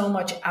just so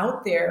much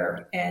out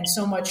there and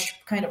so much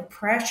kind of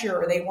pressure,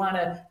 or they want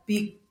to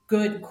be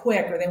good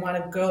quick, or they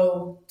want to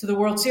go to the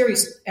World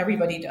Series.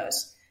 Everybody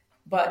does,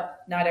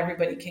 but not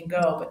everybody can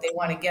go, but they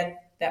want to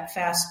get that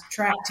fast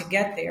track to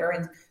get there.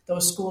 And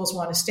those schools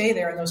want to stay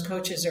there, and those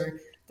coaches are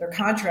their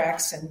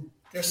contracts, and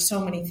there's so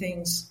many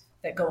things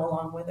that go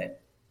along with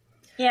it.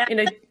 Yeah.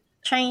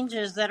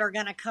 Changes that are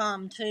going to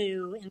come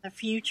too in the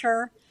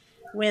future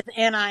with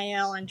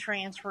NIL and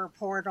transfer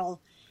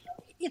portal.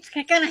 It's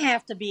going to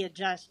have to be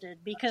adjusted,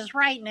 because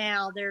right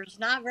now there's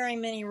not very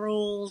many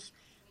rules.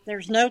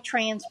 There's no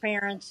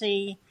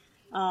transparency.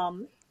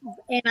 And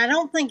I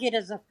don't think it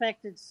has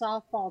affected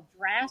softball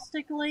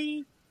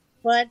drastically,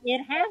 but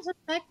it has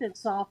affected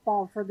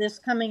softball for this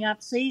coming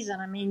up season.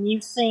 I mean,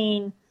 you've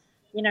seen,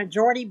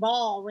 Jordy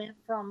Ball went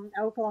from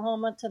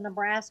Oklahoma to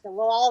Nebraska.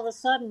 Well, all of a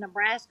sudden,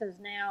 Nebraska's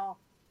now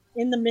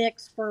in the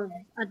mix for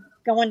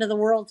going to the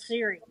World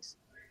Series,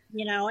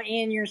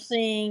 and you're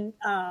seeing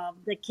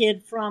the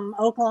kid from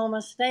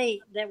Oklahoma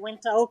State that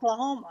went to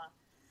Oklahoma.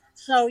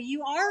 So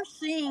you are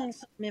seeing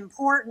some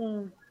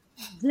important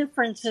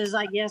differences,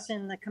 I guess,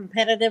 in the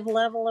competitive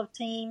level of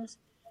teams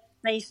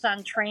based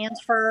on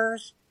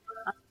transfers.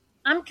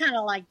 I'm kind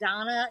of like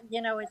Donna.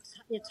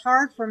 It's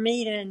hard for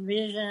me to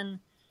envision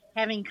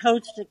having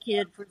coached a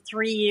kid for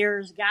 3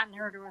 years, gotten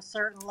her to a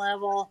certain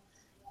level,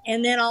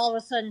 and then all of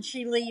a sudden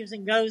she leaves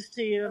and goes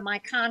to my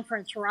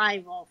conference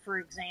rival, for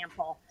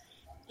example.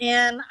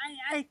 And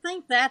I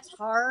think that's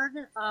hard,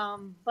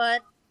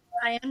 but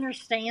I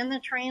understand the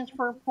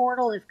transfer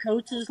portal if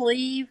coaches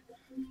leave,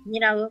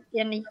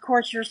 and of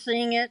course you're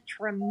seeing it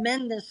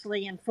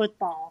tremendously in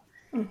football,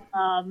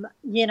 and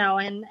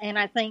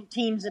I think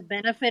teams have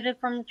benefited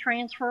from the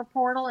transfer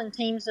portal and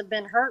teams have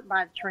been hurt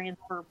by the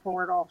transfer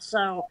portal.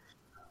 So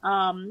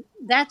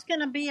that's going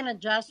to be an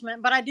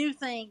adjustment, but I do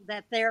think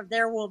that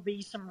there will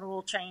be some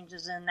rule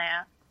changes in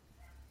that.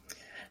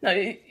 Now,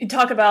 you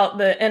talk about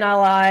the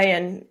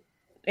NLI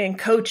and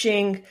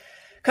coaching.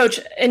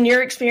 Coach, in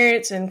your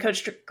experience, and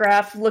Coach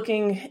Graff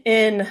looking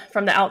in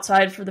from the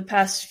outside for the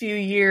past few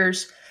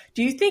years,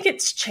 do you think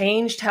it's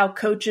changed how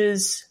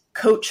coaches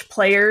coach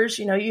players?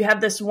 You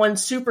have this one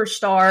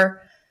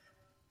superstar,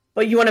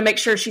 but you want to make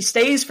sure she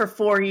stays for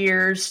 4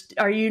 years.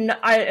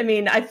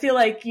 I feel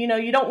like,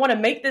 you don't want to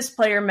make this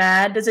player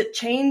mad. Does it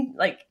change?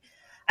 Like,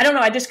 I don't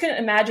know. I just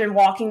couldn't imagine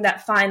walking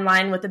that fine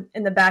line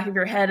in the back of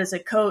your head as a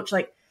coach.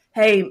 Like,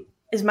 hey,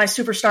 is my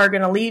superstar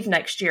going to leave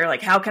next year?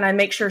 Like, how can I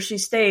make sure she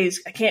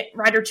stays? I can't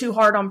ride her too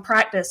hard on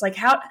practice. Like,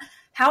 how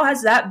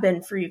has that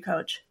been for you,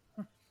 Coach?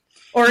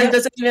 Or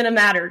does it even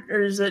matter?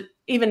 Or is it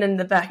even in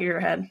the back of your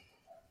head?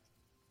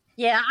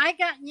 Yeah, I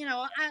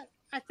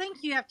think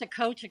you have to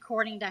coach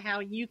according to how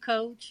you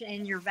coach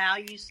and your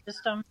value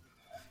system.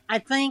 I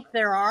think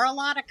there are a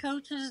lot of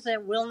coaches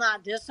that will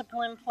not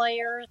discipline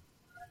players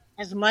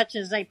as much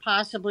as they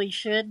possibly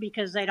should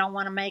because they don't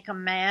want to make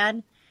them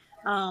mad.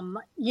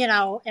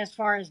 As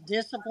far as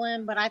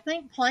discipline, but I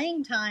think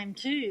playing time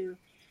too,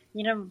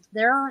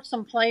 there are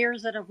some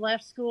players that have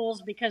left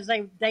schools because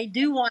they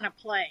do want to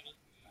play.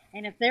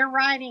 And if they're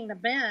riding the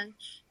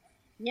bench,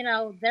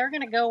 they're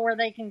going to go where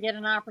they can get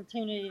an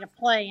opportunity to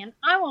play. And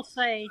I will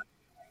say,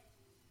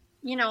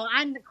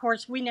 of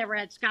course, we never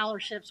had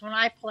scholarships when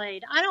I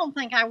played. I don't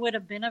think I would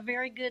have been a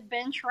very good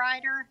bench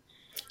rider.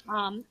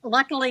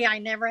 Luckily, I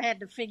never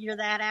had to figure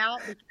that out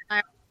because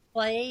I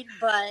played,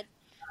 but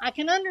I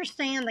can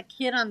understand the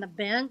kid on the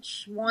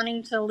bench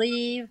wanting to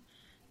leave,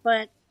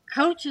 but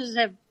coaches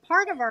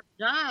part of our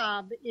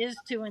job is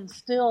to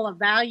instill a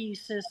value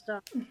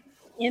system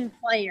in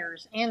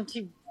players and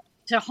to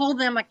hold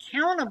them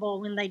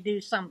accountable when they do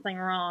something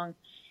wrong.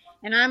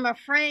 And I'm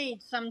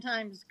afraid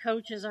sometimes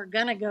coaches are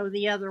going to go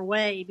the other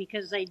way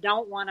because they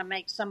don't want to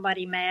make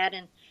somebody mad.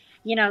 And,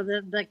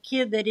 the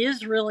kid that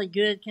is really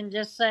good can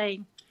just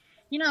say,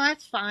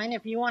 that's fine.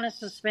 If you want to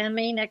suspend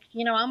me next,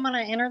 I'm going to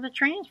enter the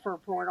transfer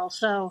portal.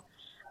 So,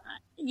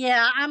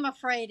 yeah, I'm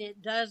afraid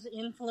it does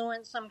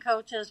influence some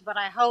coaches, but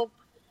I hope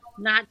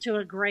not to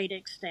a great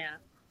extent.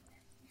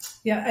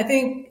 Yeah, I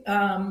think,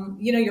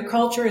 your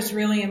culture is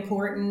really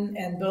important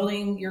and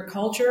building your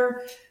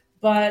culture.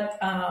 But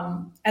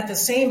at the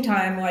same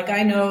time, like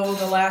I know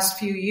the last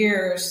few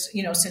years,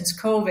 since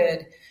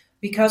COVID,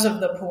 because of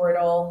the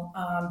portal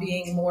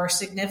being more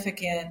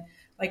significant,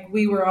 like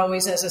we were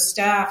always as a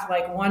staff,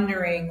 like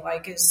wondering,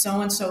 like, is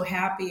so-and-so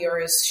happy or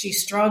is she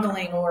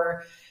struggling?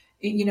 Or,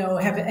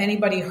 have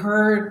anybody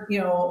heard,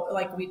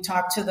 like we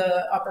talked to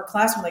the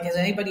upperclassmen, like, has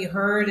anybody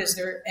heard? Is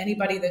there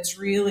anybody that's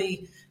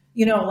really,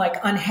 like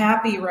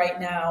unhappy right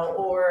now?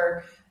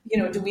 Or,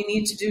 do we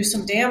need to do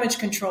some damage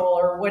control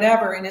or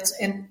whatever? And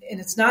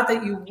it's not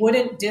that you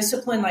wouldn't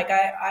discipline. Like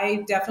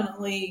I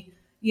definitely,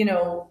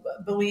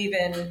 believe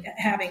in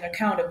having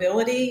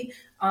accountability.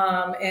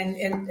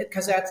 And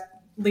because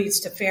that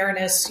leads to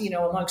fairness,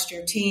 amongst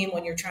your team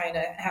when you're trying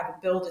to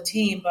build a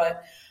team.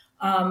 But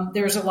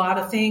there's a lot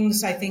of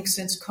things I think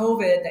since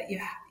COVID that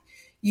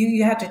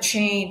you had to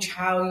change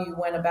how you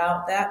went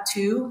about that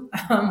too.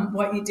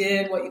 What you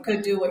did, what you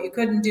could do, what you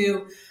couldn't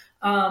do.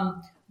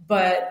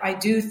 But I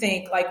do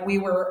think like we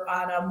were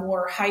on a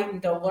more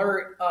heightened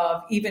alert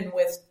of even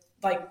with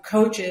like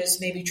coaches,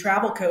 maybe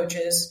travel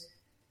coaches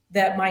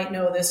that might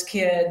know this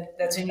kid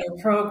that's in your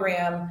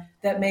program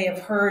that may have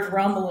heard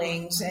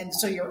rumblings. And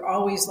so you're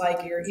always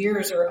like your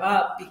ears are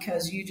up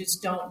because you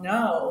just don't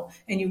know.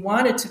 And you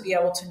wanted to be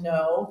able to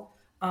know.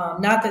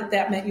 Not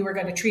that meant you were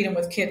going to treat them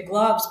with kid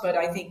gloves, but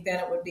I think then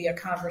it would be a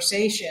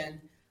conversation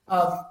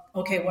of,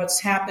 okay, what's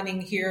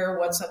happening here?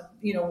 What's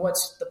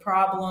the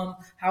problem?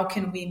 How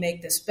can we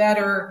make this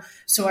better?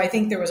 So I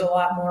think there was a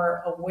lot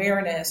more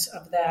awareness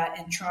of that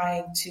and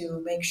trying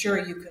to make sure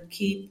you could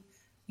keep,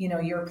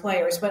 your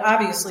players. But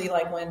obviously,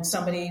 like when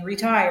somebody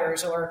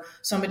retires or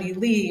somebody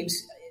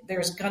leaves,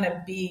 there's going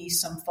to be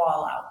some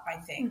fallout, I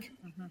think.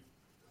 Mm-hmm.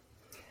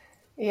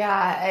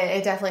 Yeah,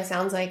 it definitely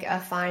sounds like a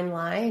fine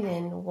line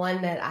and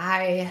one that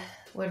I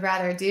would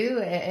rather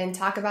do and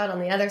talk about on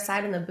the other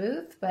side in the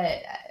booth.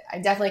 But I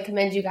definitely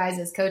commend you guys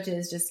as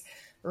coaches just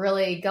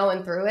really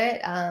going through it.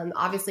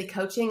 Obviously,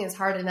 coaching is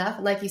hard enough.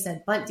 And like you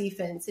said, bunt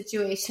defense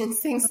situations,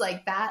 things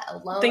like that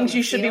alone. Things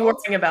you should be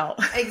worrying about.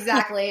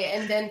 Exactly.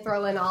 And then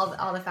throw in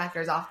all the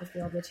factors off the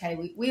field, which,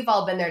 hey, we've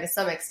all been there to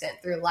some extent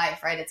through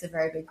life, right? It's a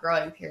very big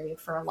growing period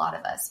for a lot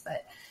of us.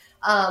 But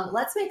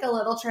let's make a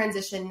little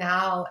transition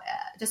now,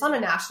 just on a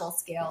national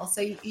scale.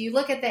 So you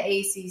look at the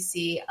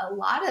ACC, a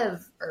lot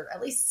of, or at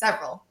least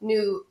several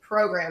new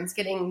programs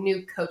getting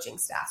new coaching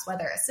staffs,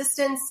 whether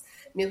assistants,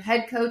 new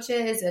head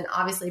coaches, and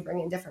obviously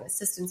bringing different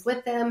assistants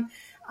with them.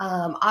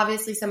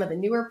 Obviously, some of the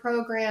newer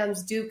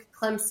programs, Duke,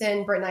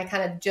 Clemson, Britt and I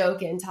kind of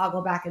joke and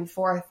toggle back and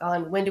forth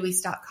on when do we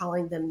stop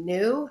calling them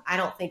new. I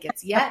don't think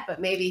it's yet,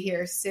 but maybe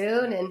here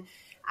soon. And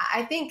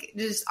I think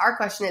just our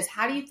question is,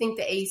 how do you think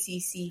the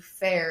ACC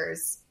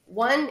fares,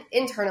 one,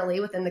 internally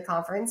within the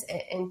conference,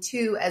 and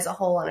two, as a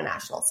whole on a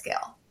national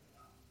scale?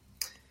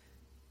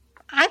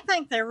 I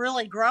think they're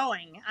really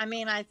growing. I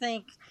mean, I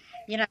think,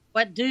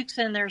 what Duke's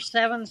in their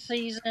 7th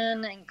season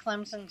and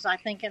Clemson's, I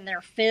think, in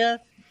their 5th,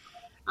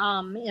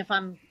 if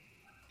I'm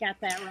got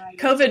that right.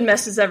 COVID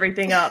messes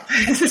everything up.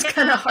 This is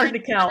kind of hard to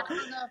count. I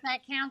don't know if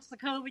that counts the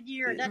COVID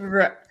year. Or doesn't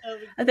right.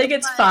 COVID. I think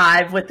it's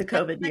 5 with the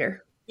COVID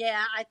year.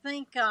 Yeah, I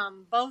think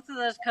both of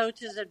those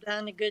coaches have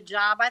done a good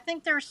job. I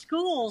think their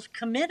schools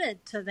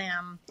committed to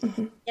them.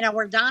 Mm-hmm.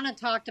 Where Donna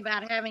talked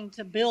about having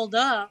to build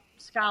up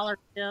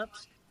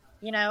scholarships.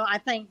 I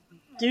think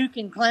Duke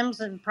and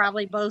Clemson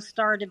probably both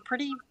started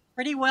pretty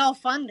well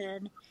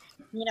funded,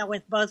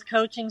 with both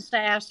coaching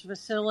staffs,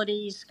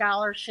 facilities,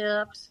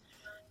 scholarships.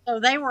 So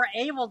they were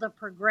able to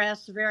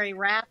progress very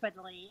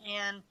rapidly.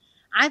 And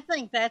I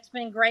think that's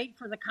been great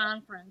for the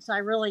conference. I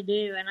really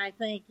do. And I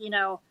think,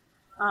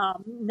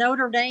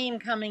 Notre Dame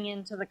coming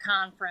into the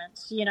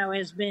conference,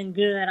 has been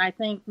good. I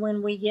think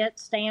when we get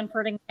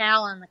Stanford and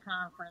Cal in the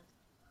conference,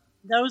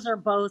 those are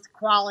both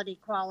quality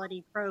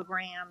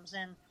programs.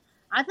 And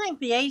I think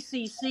the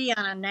ACC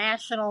on a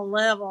national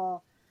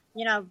level,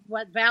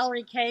 what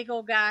Valerie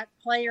Cagle got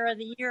Player of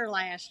the Year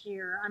last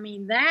year. I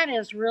mean, that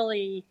is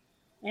really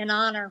an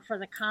honor for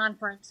the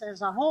conference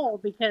as a whole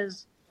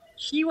because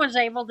she was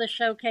able to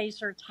showcase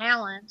her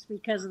talents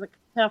because of the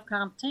tough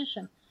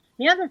competition.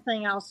 The other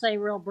thing I'll say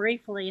real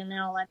briefly, and then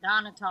I'll let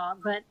Donna talk,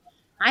 but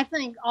I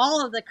think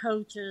all of the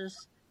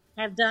coaches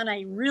have done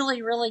a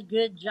really, really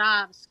good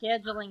job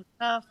scheduling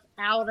tough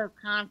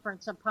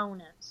out-of-conference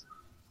opponents.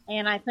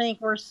 And I think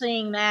we're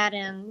seeing that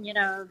in,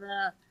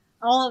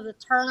 all of the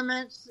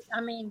tournaments.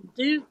 I mean,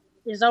 Duke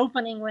is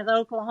opening with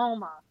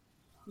Oklahoma.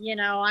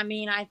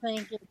 I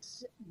think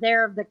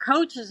the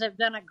coaches have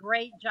done a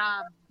great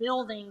job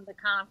building the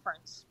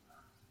conference.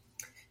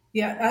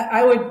 Yeah,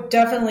 I would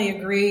definitely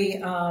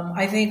agree.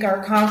 I think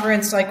our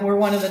conference, we're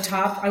one of the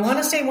top, I want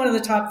to say one of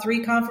the top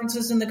 3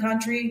 conferences in the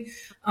country.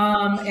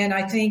 And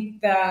I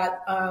think that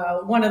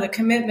one of the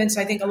commitments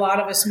I think a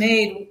lot of us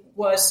made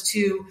was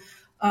to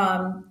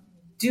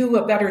do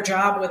a better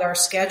job with our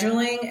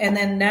scheduling. And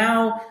then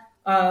now,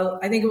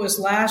 I think it was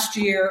last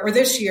year or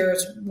this year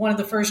is one of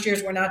the first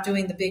years we're not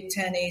doing the Big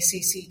Ten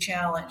ACC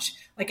Challenge.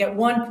 Like at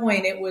one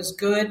point it was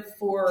good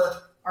for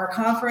our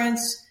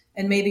conference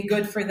and maybe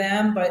good for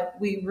them. But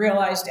we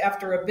realized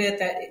after a bit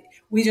that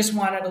we just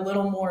wanted a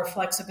little more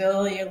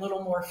flexibility, a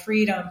little more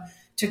freedom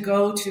to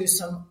go to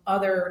some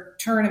other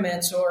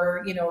tournaments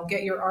or,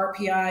 get your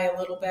RPI a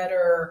little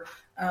better,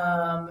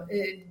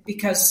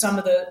 because some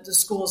of the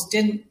schools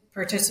didn't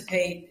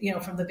participate,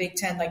 from the Big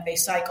Ten, like they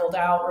cycled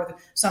out, or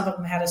some of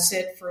them had to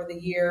sit for the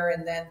year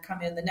and then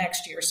come in the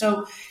next year.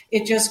 So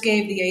it just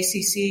gave the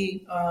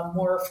ACC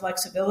more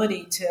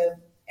flexibility to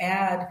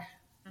add,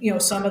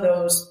 some of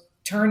those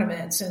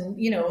tournaments. And,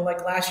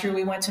 like last year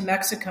we went to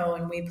Mexico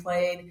and we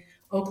played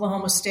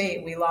Oklahoma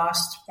State. We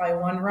lost by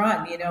 1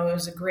 run. It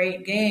was a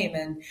great game.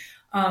 And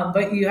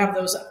but you have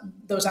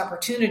those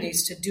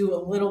opportunities to do a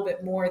little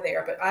bit more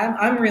there. But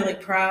I'm really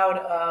proud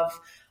of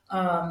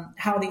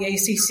how the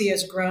ACC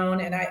has grown.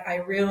 And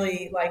I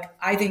really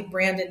I think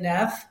Brandon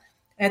Neff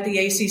at the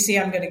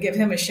ACC, I'm going to give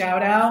him a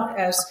shout out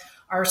as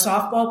our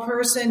softball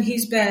person.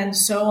 He's been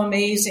so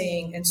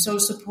amazing and so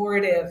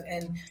supportive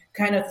and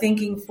kind of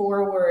thinking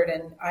forward.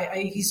 And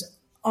he's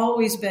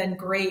always been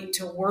great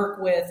to work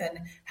with and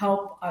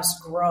help us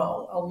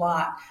grow a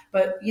lot.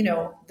 But,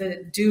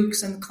 the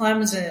Dukes and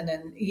Clemson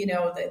and,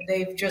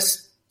 they've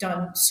just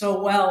done so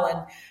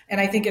well.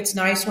 And I think it's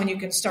nice when you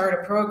can start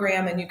a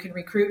program and you can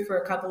recruit for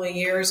a couple of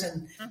years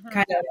and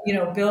kind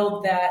of,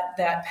 build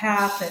that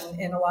path.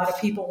 And a lot of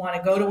people want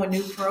to go to a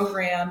new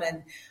program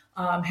and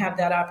have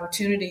that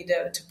opportunity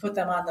to put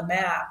them on the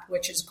map,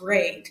 which is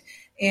great.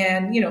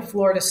 And,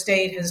 Florida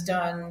State has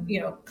done,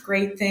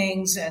 great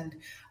things. And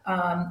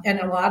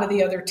a lot of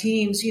the other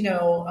teams,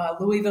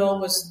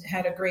 Louisville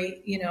had a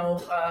great,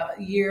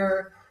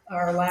 year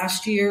or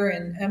last year.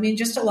 And I mean,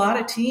 just a lot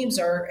of teams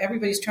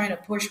everybody's trying to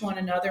push one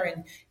another,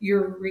 and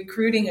you're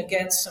recruiting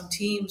against some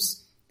teams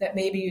that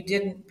maybe you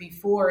didn't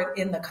before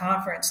in the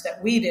conference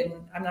that we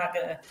didn't. I'm not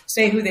going to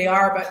say who they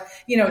are, but,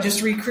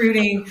 just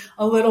recruiting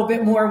a little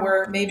bit more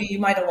where maybe you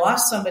might have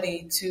lost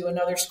somebody to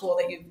another school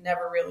that you've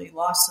never really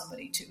lost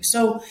somebody to.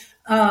 So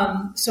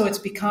it's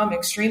become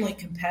extremely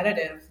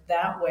competitive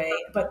that way,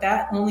 but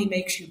that only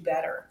makes you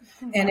better.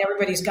 And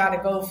everybody's got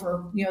to go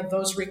for,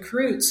 those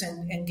recruits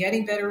and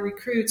getting better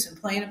recruits and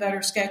playing a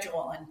better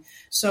schedule. And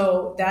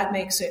so that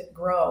makes it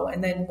grow.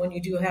 And then when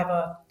you do have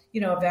a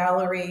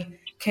Valerie,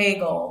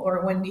 Cagle,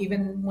 or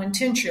when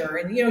Tincture,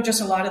 and,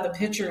 just a lot of the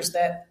pitchers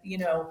that,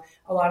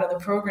 a lot of the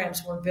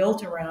programs were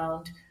built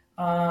around,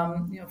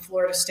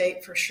 Florida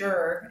State for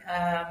sure.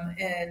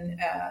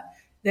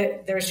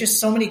 There's just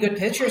so many good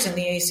pitchers in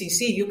the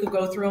ACC. You could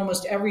go through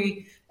almost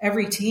every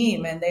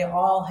team, and they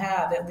all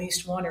have at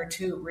least 1 or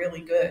 2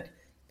 really good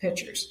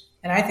pitchers.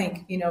 And I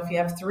think, if you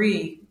have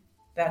 3,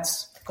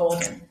 that's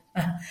golden.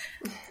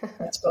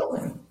 That's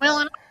golden. Well,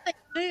 and I think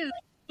too,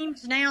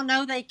 teams now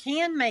know they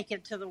can make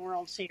it to the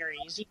World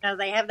Series.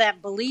 They have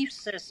that belief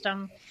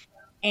system,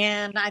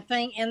 and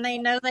they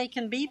know they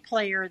can be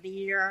Player of the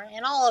Year,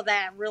 and all of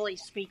that really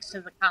speaks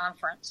to the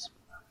conference.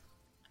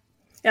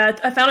 Yeah,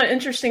 I found it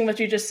interesting what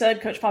you just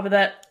said, Coach Papa,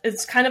 that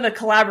it's kind of a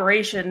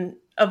collaboration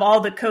of all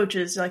the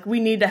coaches. Like, we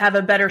need to have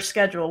a better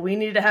schedule. We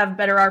need to have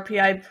better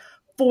RPI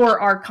for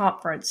our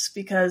conference,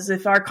 because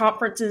if our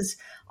conference is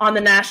on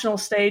the national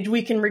stage,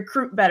 we can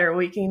recruit better.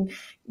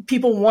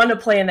 People want to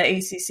play in the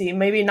ACC,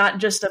 maybe not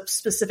just a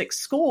specific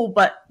school,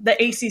 but the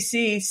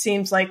ACC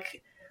seems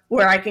like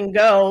where I can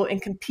go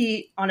and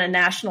compete on a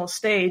national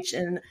stage.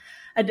 And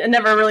I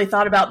never really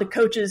thought about the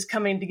coaches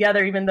coming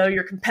together, even though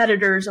you're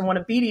competitors and want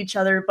to beat each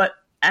other, but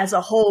as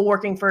a whole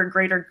working for a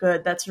greater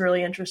good. That's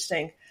really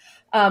interesting.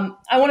 I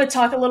want to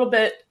talk a little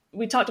bit.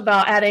 We talked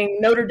about adding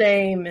Notre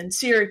Dame and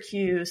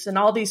Syracuse and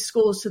all these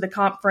schools to the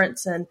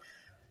conference, and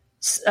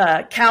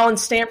Cal and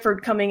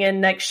Stanford coming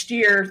in next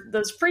year.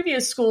 Those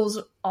previous schools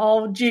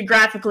all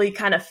geographically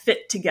kind of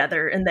fit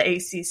together in the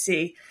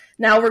ACC.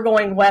 Now we're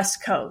going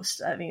West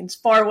Coast. I mean, as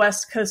far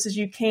West Coast as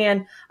you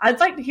can. I'd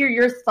like to hear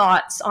your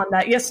thoughts on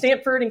that. Yes,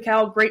 Stanford and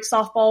Cal, great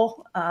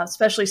softball,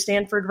 especially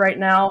Stanford right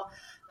now.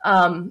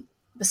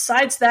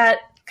 Besides that,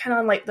 kind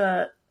of like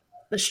the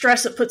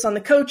stress it puts on the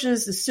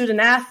coaches, the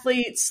student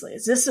athletes.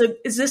 Is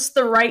this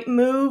the right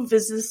move?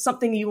 Is this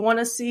something you want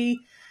to see?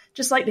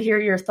 Just like to hear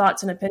your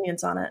thoughts and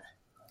opinions on it.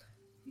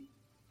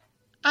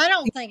 I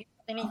don't think it's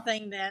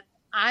anything that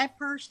I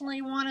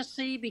personally want to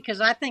see,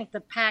 because I think the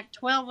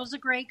Pac-12 was a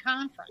great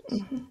conference.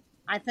 Mm-hmm.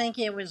 I think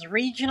it was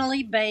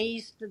regionally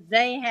based.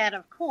 They had,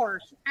 of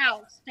course,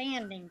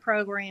 outstanding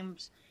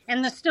programs,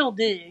 and they still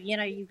do.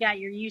 You've got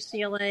your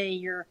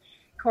UCLA, of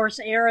course,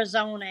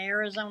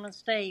 Arizona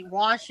State,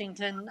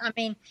 Washington. I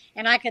mean,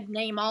 and I could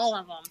name all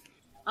of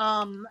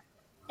them.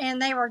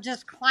 And they were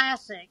just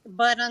classic.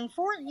 But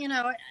unfortunately,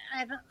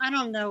 I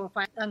don't know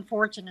if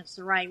unfortunate's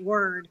the right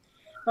word.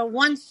 But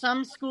once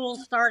some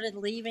schools started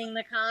leaving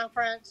the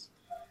conference,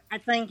 I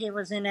think it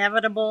was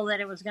inevitable that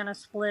it was going to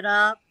split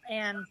up.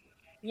 And,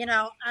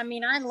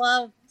 I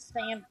love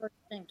Stanford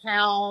and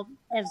Cal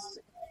as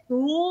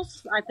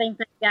schools. I think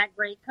they've got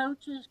great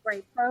coaches,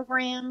 great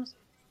programs.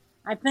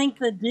 I think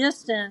the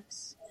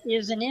distance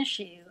is an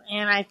issue.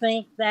 And I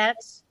think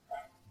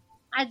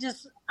I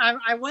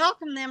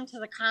welcome them to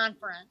the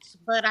conference,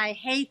 but I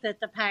hate that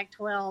the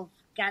Pac-12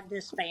 got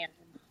disbanded.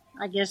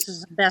 I guess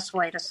is the best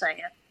way to say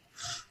it.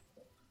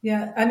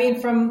 Yeah. I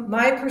mean, from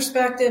my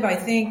perspective, I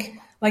think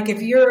like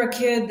if you're a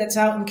kid that's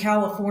out in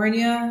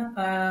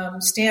California,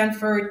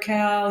 Stanford,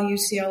 Cal,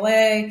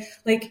 UCLA,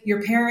 like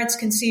your parents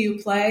can see you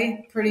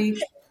play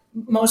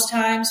most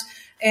times.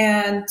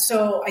 And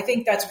so I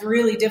think that's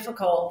really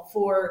difficult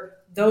for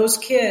those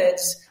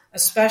kids,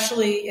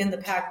 especially in the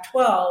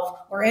Pac-12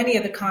 or any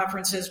of the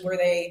conferences where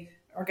they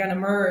are going to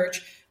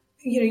merge.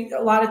 You know,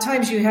 a lot of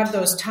times you have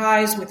those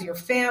ties with your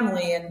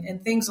family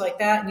and things like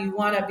that, and you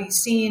want to be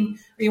seen,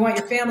 or you want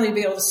your family to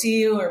be able to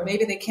see you, or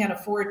maybe they can't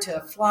afford to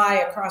fly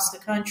across the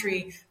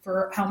country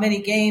for how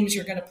many games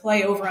you're going to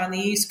play over on the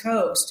East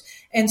Coast.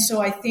 And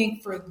so I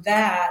think for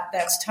that,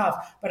 that's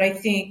tough. But I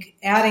think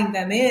adding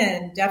them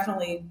in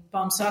definitely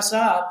bumps us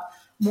up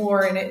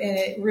more, and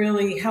it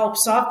really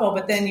helps softball.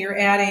 But then you're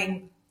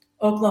adding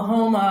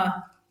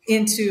Oklahoma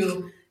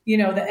into, you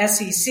know, the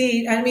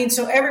SEC. I mean,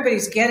 so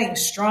everybody's getting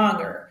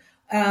stronger.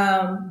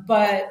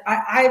 But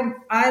I'm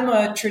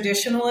a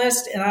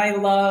traditionalist, and I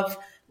love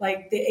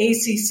like the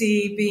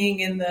ACC being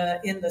in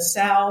the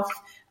South,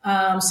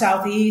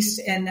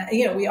 Southeast. And,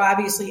 you know, we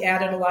obviously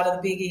added a lot of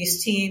the Big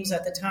East teams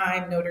at the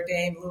time, Notre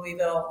Dame,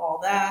 Louisville, all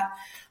that.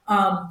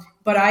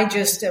 But I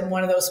just am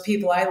one of those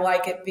people. I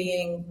like it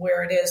being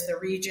where it is, the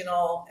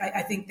regional.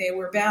 I think they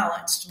were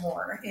balanced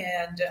more,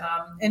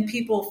 and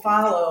people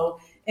follow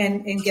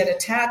and get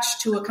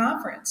attached to a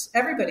conference.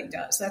 Everybody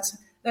does.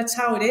 That's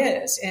how it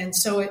is. And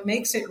so it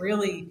makes it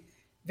really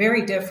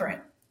very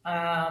different.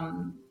 I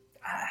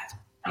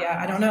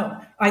don't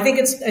know. I think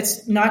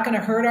it's not going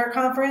to hurt our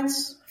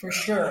conference for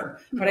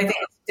sure, but I think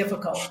it's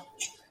difficult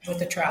with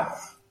the travel.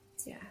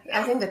 Yeah,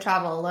 I think the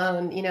travel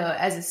alone, you know,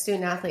 as a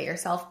student athlete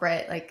yourself,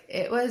 Britt, like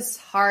it was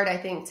hard, I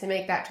think, to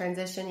make that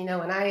transition. You know,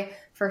 when I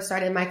first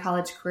started my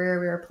college career,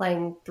 we were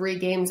playing 3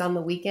 games on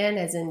the weekend,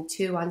 as in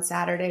 2 on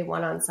Saturday,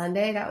 1 on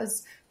Sunday. That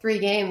was 3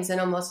 games in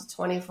almost a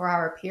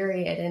 24-hour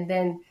period. And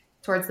then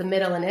towards the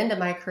middle and end of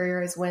my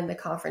career is when the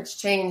conference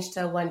changed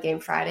to 1 game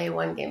Friday,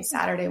 1 game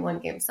Saturday, 1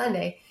 game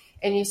Sunday.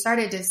 And you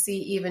started to see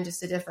even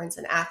just a difference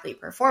in athlete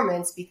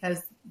performance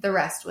because the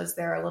rest was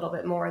there a little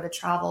bit more. The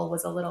travel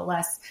was a little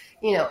less,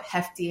 you know,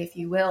 hefty, if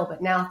you will.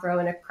 But now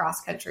throwing a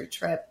cross-country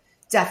trip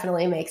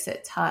definitely makes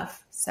it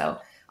tough. So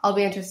I'll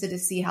be interested to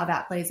see how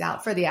that plays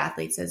out for the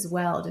athletes as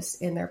well,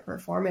 just in their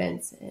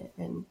performance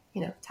and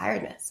you know,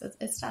 tiredness. So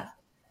it's tough.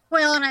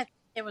 Well, and I think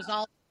it was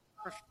all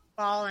for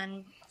football.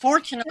 And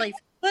fortunately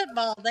for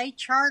football, they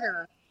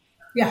charter.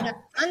 Yeah. You know,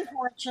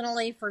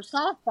 unfortunately for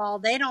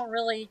softball, they don't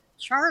really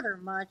charter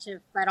much,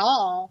 if at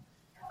all.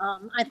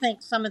 I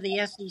think some of the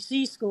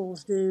SEC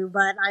schools do,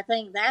 but I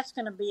think that's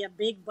going to be a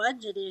big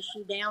budget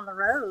issue down the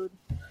road.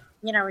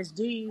 You know, is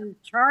do you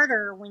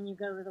charter when you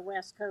go to the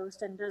West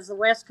Coast, and does the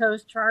West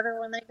Coast charter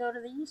when they go to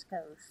the East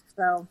Coast?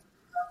 So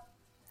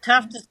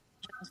tough decisions.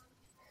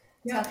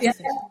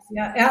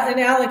 Yeah. And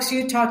Alex,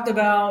 you talked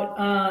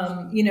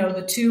about you know,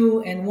 the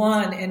 2 and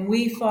 1, and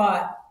we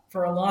fought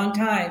for a long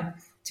time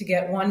to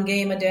get 1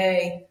 game a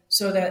day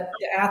so that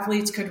the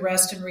athletes could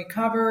rest and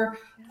recover.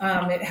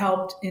 It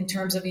helped in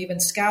terms of even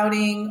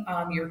scouting,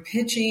 your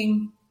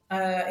pitching.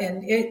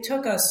 And it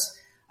took us,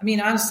 I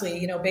mean, honestly,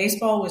 you know,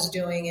 baseball was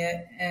doing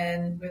it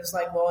and it was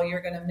like, well,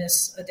 you're going to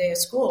miss a day of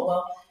school.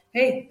 Well,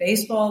 hey,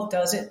 baseball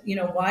does it. You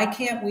know, why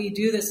can't we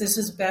do this? This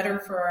is better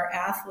for our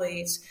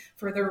athletes,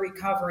 for their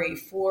recovery,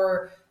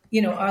 for,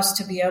 you know, us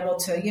to be able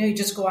to, you know, you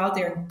just go out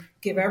there and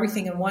give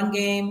everything in 1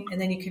 game, and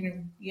then you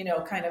can, you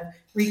know, kind of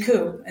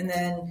recoup and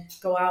then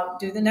go out and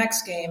do the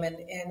next game. And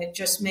it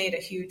just made a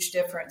huge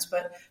difference.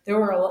 But there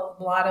were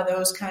a lot of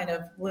those kind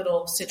of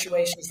little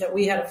situations that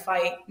we had to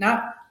fight,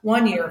 not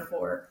 1 year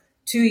for,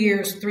 2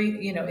 years,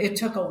 3, you know, it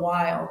took a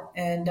while.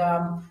 And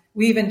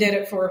we even did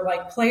it for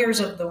like players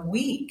of the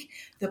week.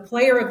 The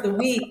player of the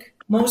week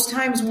most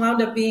times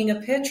wound up being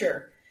a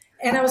pitcher.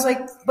 And I was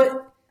like,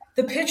 but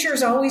the pitcher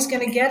is always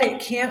going to get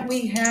it. Can't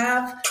we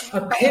have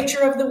a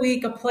pitcher of the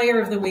week, a player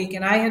of the week?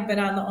 And I had been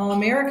on the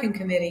All-American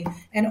committee,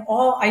 and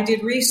I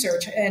did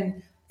research,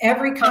 and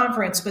every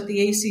conference but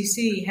the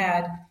ACC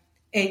had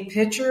a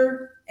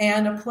pitcher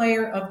and a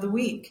player of the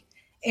week.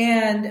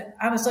 And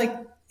I was like,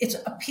 it's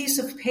a piece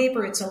of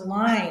paper. It's a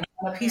line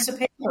on a piece of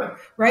paper,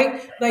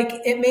 right? Like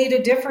it made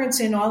a difference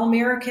in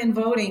All-American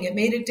voting. It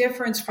made a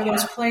difference for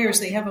those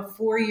players. They have a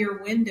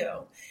 4-year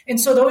window. And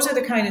so those are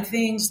the kind of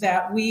things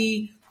that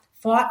we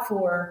fought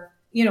for,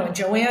 you know, and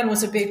Joanne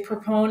was a big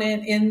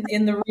proponent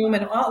in the room,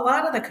 and a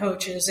lot of the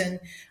coaches. And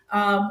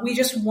we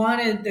just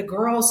wanted the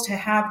girls to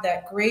have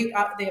that great,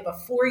 they have a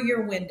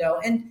 4-year window.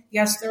 And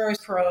yes, there is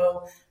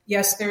pro.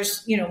 Yes,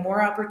 there's, you know,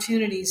 more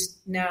opportunities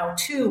now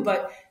too,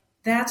 but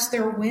that's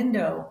their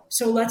window.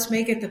 So let's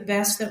make it the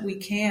best that we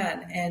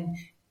can and,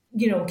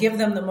 you know, give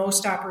them the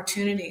most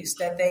opportunities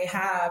that they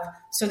have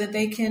so that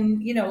they can,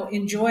 you know,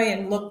 enjoy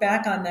and look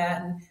back on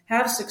that and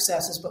have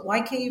successes. But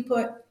why can't you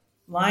put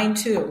line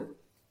 2,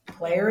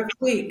 player of the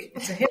week?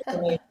 It's a hit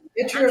for me.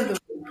 Pitcher of the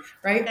week,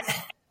 right?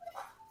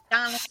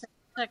 Honestly,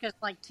 it took us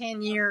like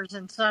 10 years.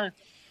 And so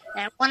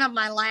at one of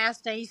my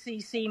last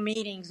ACC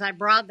meetings, I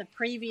brought the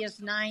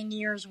previous 9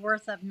 years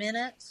worth of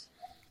minutes.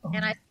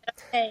 And I said,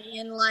 okay,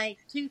 in like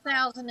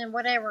 2000 and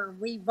whatever,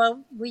 we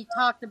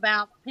talked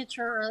about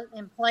pitcher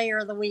and player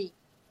of the week.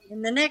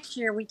 And the next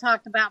year we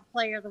talked about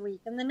player of the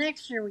week. And the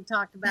next year we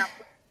talked about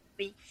player of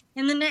the week.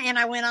 And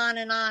I went on.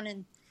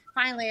 And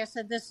finally I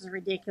said, this is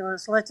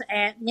ridiculous. Let's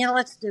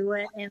do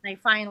it. And they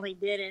finally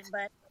did it.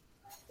 But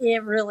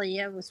it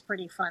was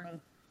pretty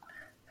funny.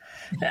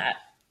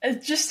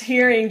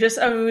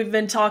 We've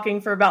been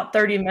talking for about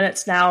 30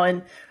 minutes now,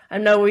 and I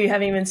know we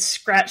haven't even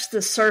scratched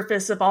the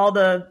surface of all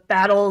the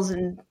battles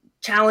and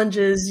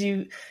challenges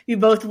you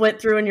both went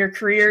through in your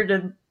career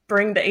to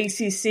bring the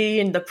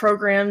ACC and the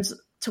programs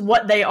to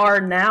what they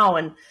are now.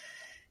 And,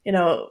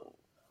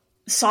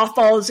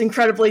 softball is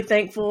incredibly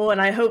thankful,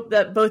 and I hope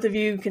that both of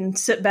you can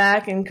sit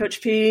back and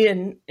Coach P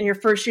in your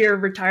first year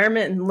of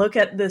retirement and look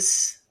at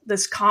this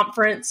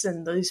conference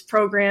and these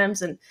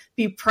programs and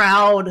be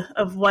proud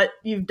of what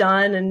you've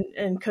done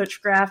and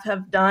Coach Graff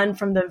have done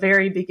from the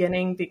very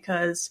beginning,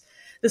 because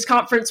this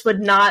conference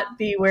would not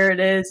be where it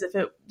is if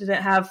it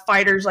didn't have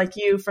fighters like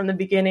you from the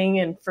beginning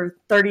and for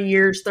 30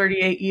 years,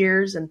 38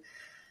 years. And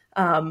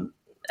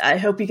I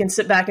hope you can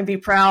sit back and be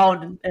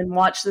proud and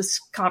watch this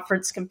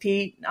conference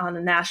compete on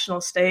a national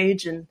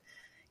stage and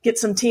get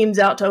some teams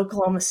out to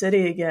Oklahoma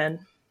City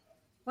again.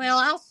 Well,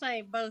 I'll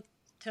say both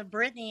to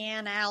Brittany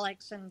and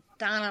Alex, and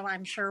Donna,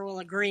 I'm sure, will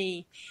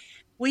agree.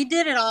 We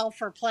did it all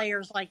for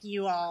players like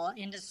you all,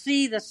 and to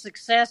see the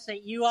success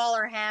that you all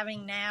are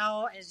having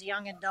now as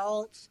young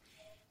adults,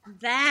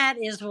 that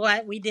is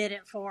what we did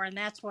it for, and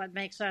that's what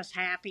makes us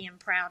happy and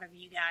proud of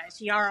you guys.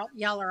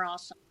 Y'all are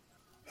awesome.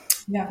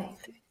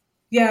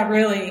 Yeah,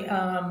 really.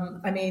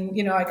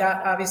 I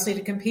got obviously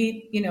to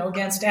compete,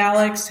 against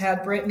Alex,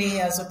 had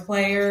Brittany as a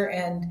player,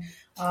 and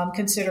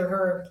consider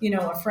her,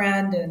 a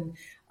friend, and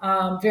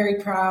very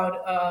proud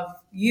of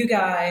you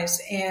guys,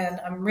 and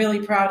I'm really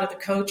proud of the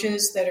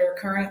coaches that are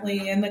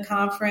currently in the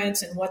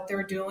conference and what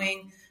they're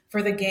doing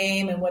for the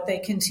game and what they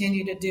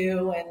continue to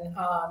do. And,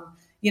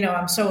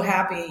 I'm so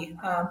happy,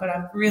 but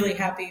I'm really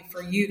happy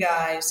for you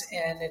guys,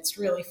 and it's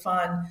really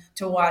fun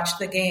to watch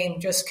the game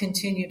just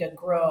continue to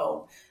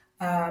grow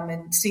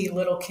and see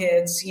little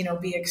kids,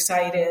 be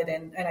excited.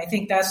 And I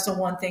think that's the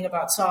one thing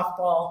about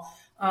softball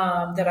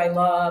that I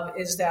love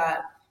is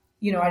that,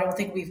 I don't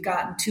think we've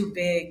gotten too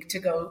big to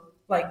go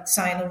like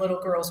sign a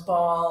little girl's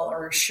ball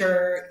or a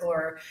shirt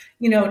or,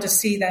 to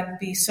see them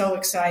be so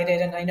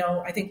excited. And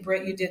I think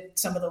Britt, you did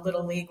some of the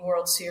Little League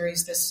World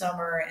Series this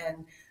summer,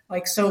 and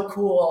like so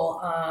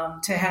cool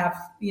to have,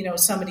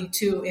 somebody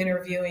too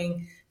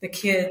interviewing the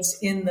kids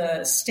in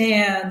the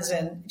stands,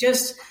 and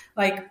just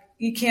like,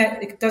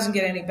 it doesn't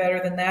get any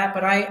better than that.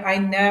 But I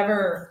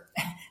never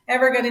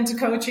ever got into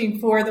coaching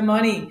for the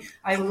money.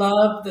 I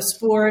love the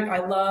sport. I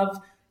love,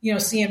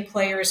 seeing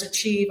players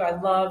achieve. I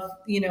love,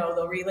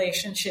 the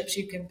relationships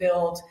you can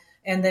build,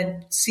 and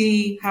then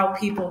see how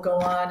people go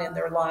on in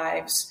their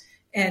lives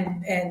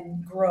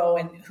and grow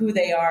and who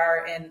they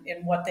are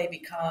and what they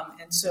become.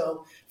 And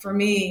so for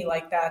me,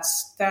 like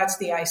that's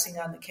the icing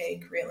on the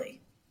cake, really.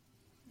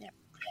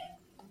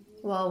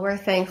 Well, we're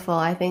thankful.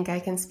 I think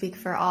I can speak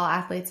for all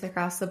athletes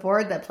across the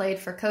board that played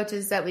for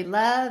coaches that we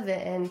love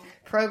and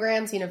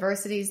programs,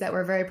 universities that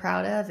we're very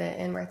proud of,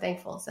 and we're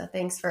thankful. So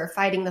thanks for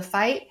fighting the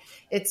fight.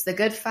 It's the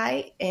good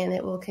fight, and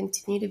it will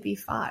continue to be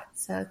fought.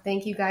 So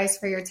thank you guys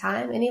for your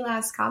time. Any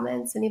last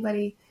comments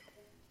anybody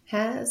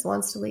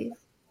wants to leave?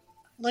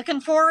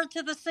 Looking forward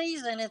to the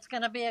season. It's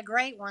going to be a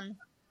great one.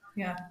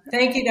 Yeah.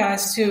 Thank you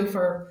guys too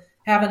for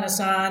having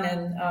us on,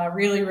 and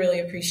really,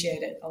 really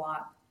appreciate it a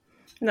lot.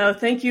 No,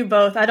 thank you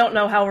both. I don't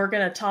know how we're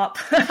going to top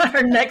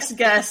our next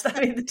guest.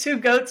 I mean, the two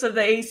GOATs of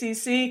the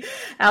ACC.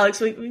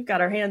 Alex, we've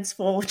got our hands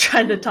full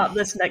trying to top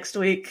this next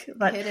week.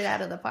 But hit it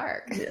out of the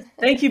park.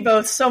 Thank you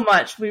both so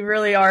much. We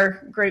really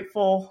are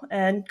grateful.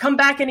 And come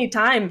back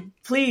anytime,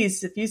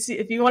 please.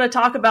 If you want to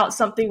talk about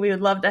something, we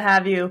would love to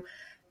have you.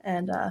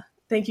 And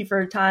thank you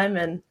for your time.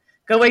 And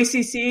go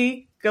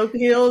ACC, go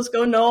Heels,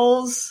 go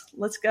Noles.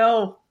 Let's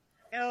go.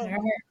 Go.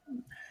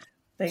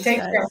 Thanks,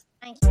 Thank guys. you.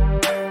 Thank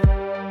you.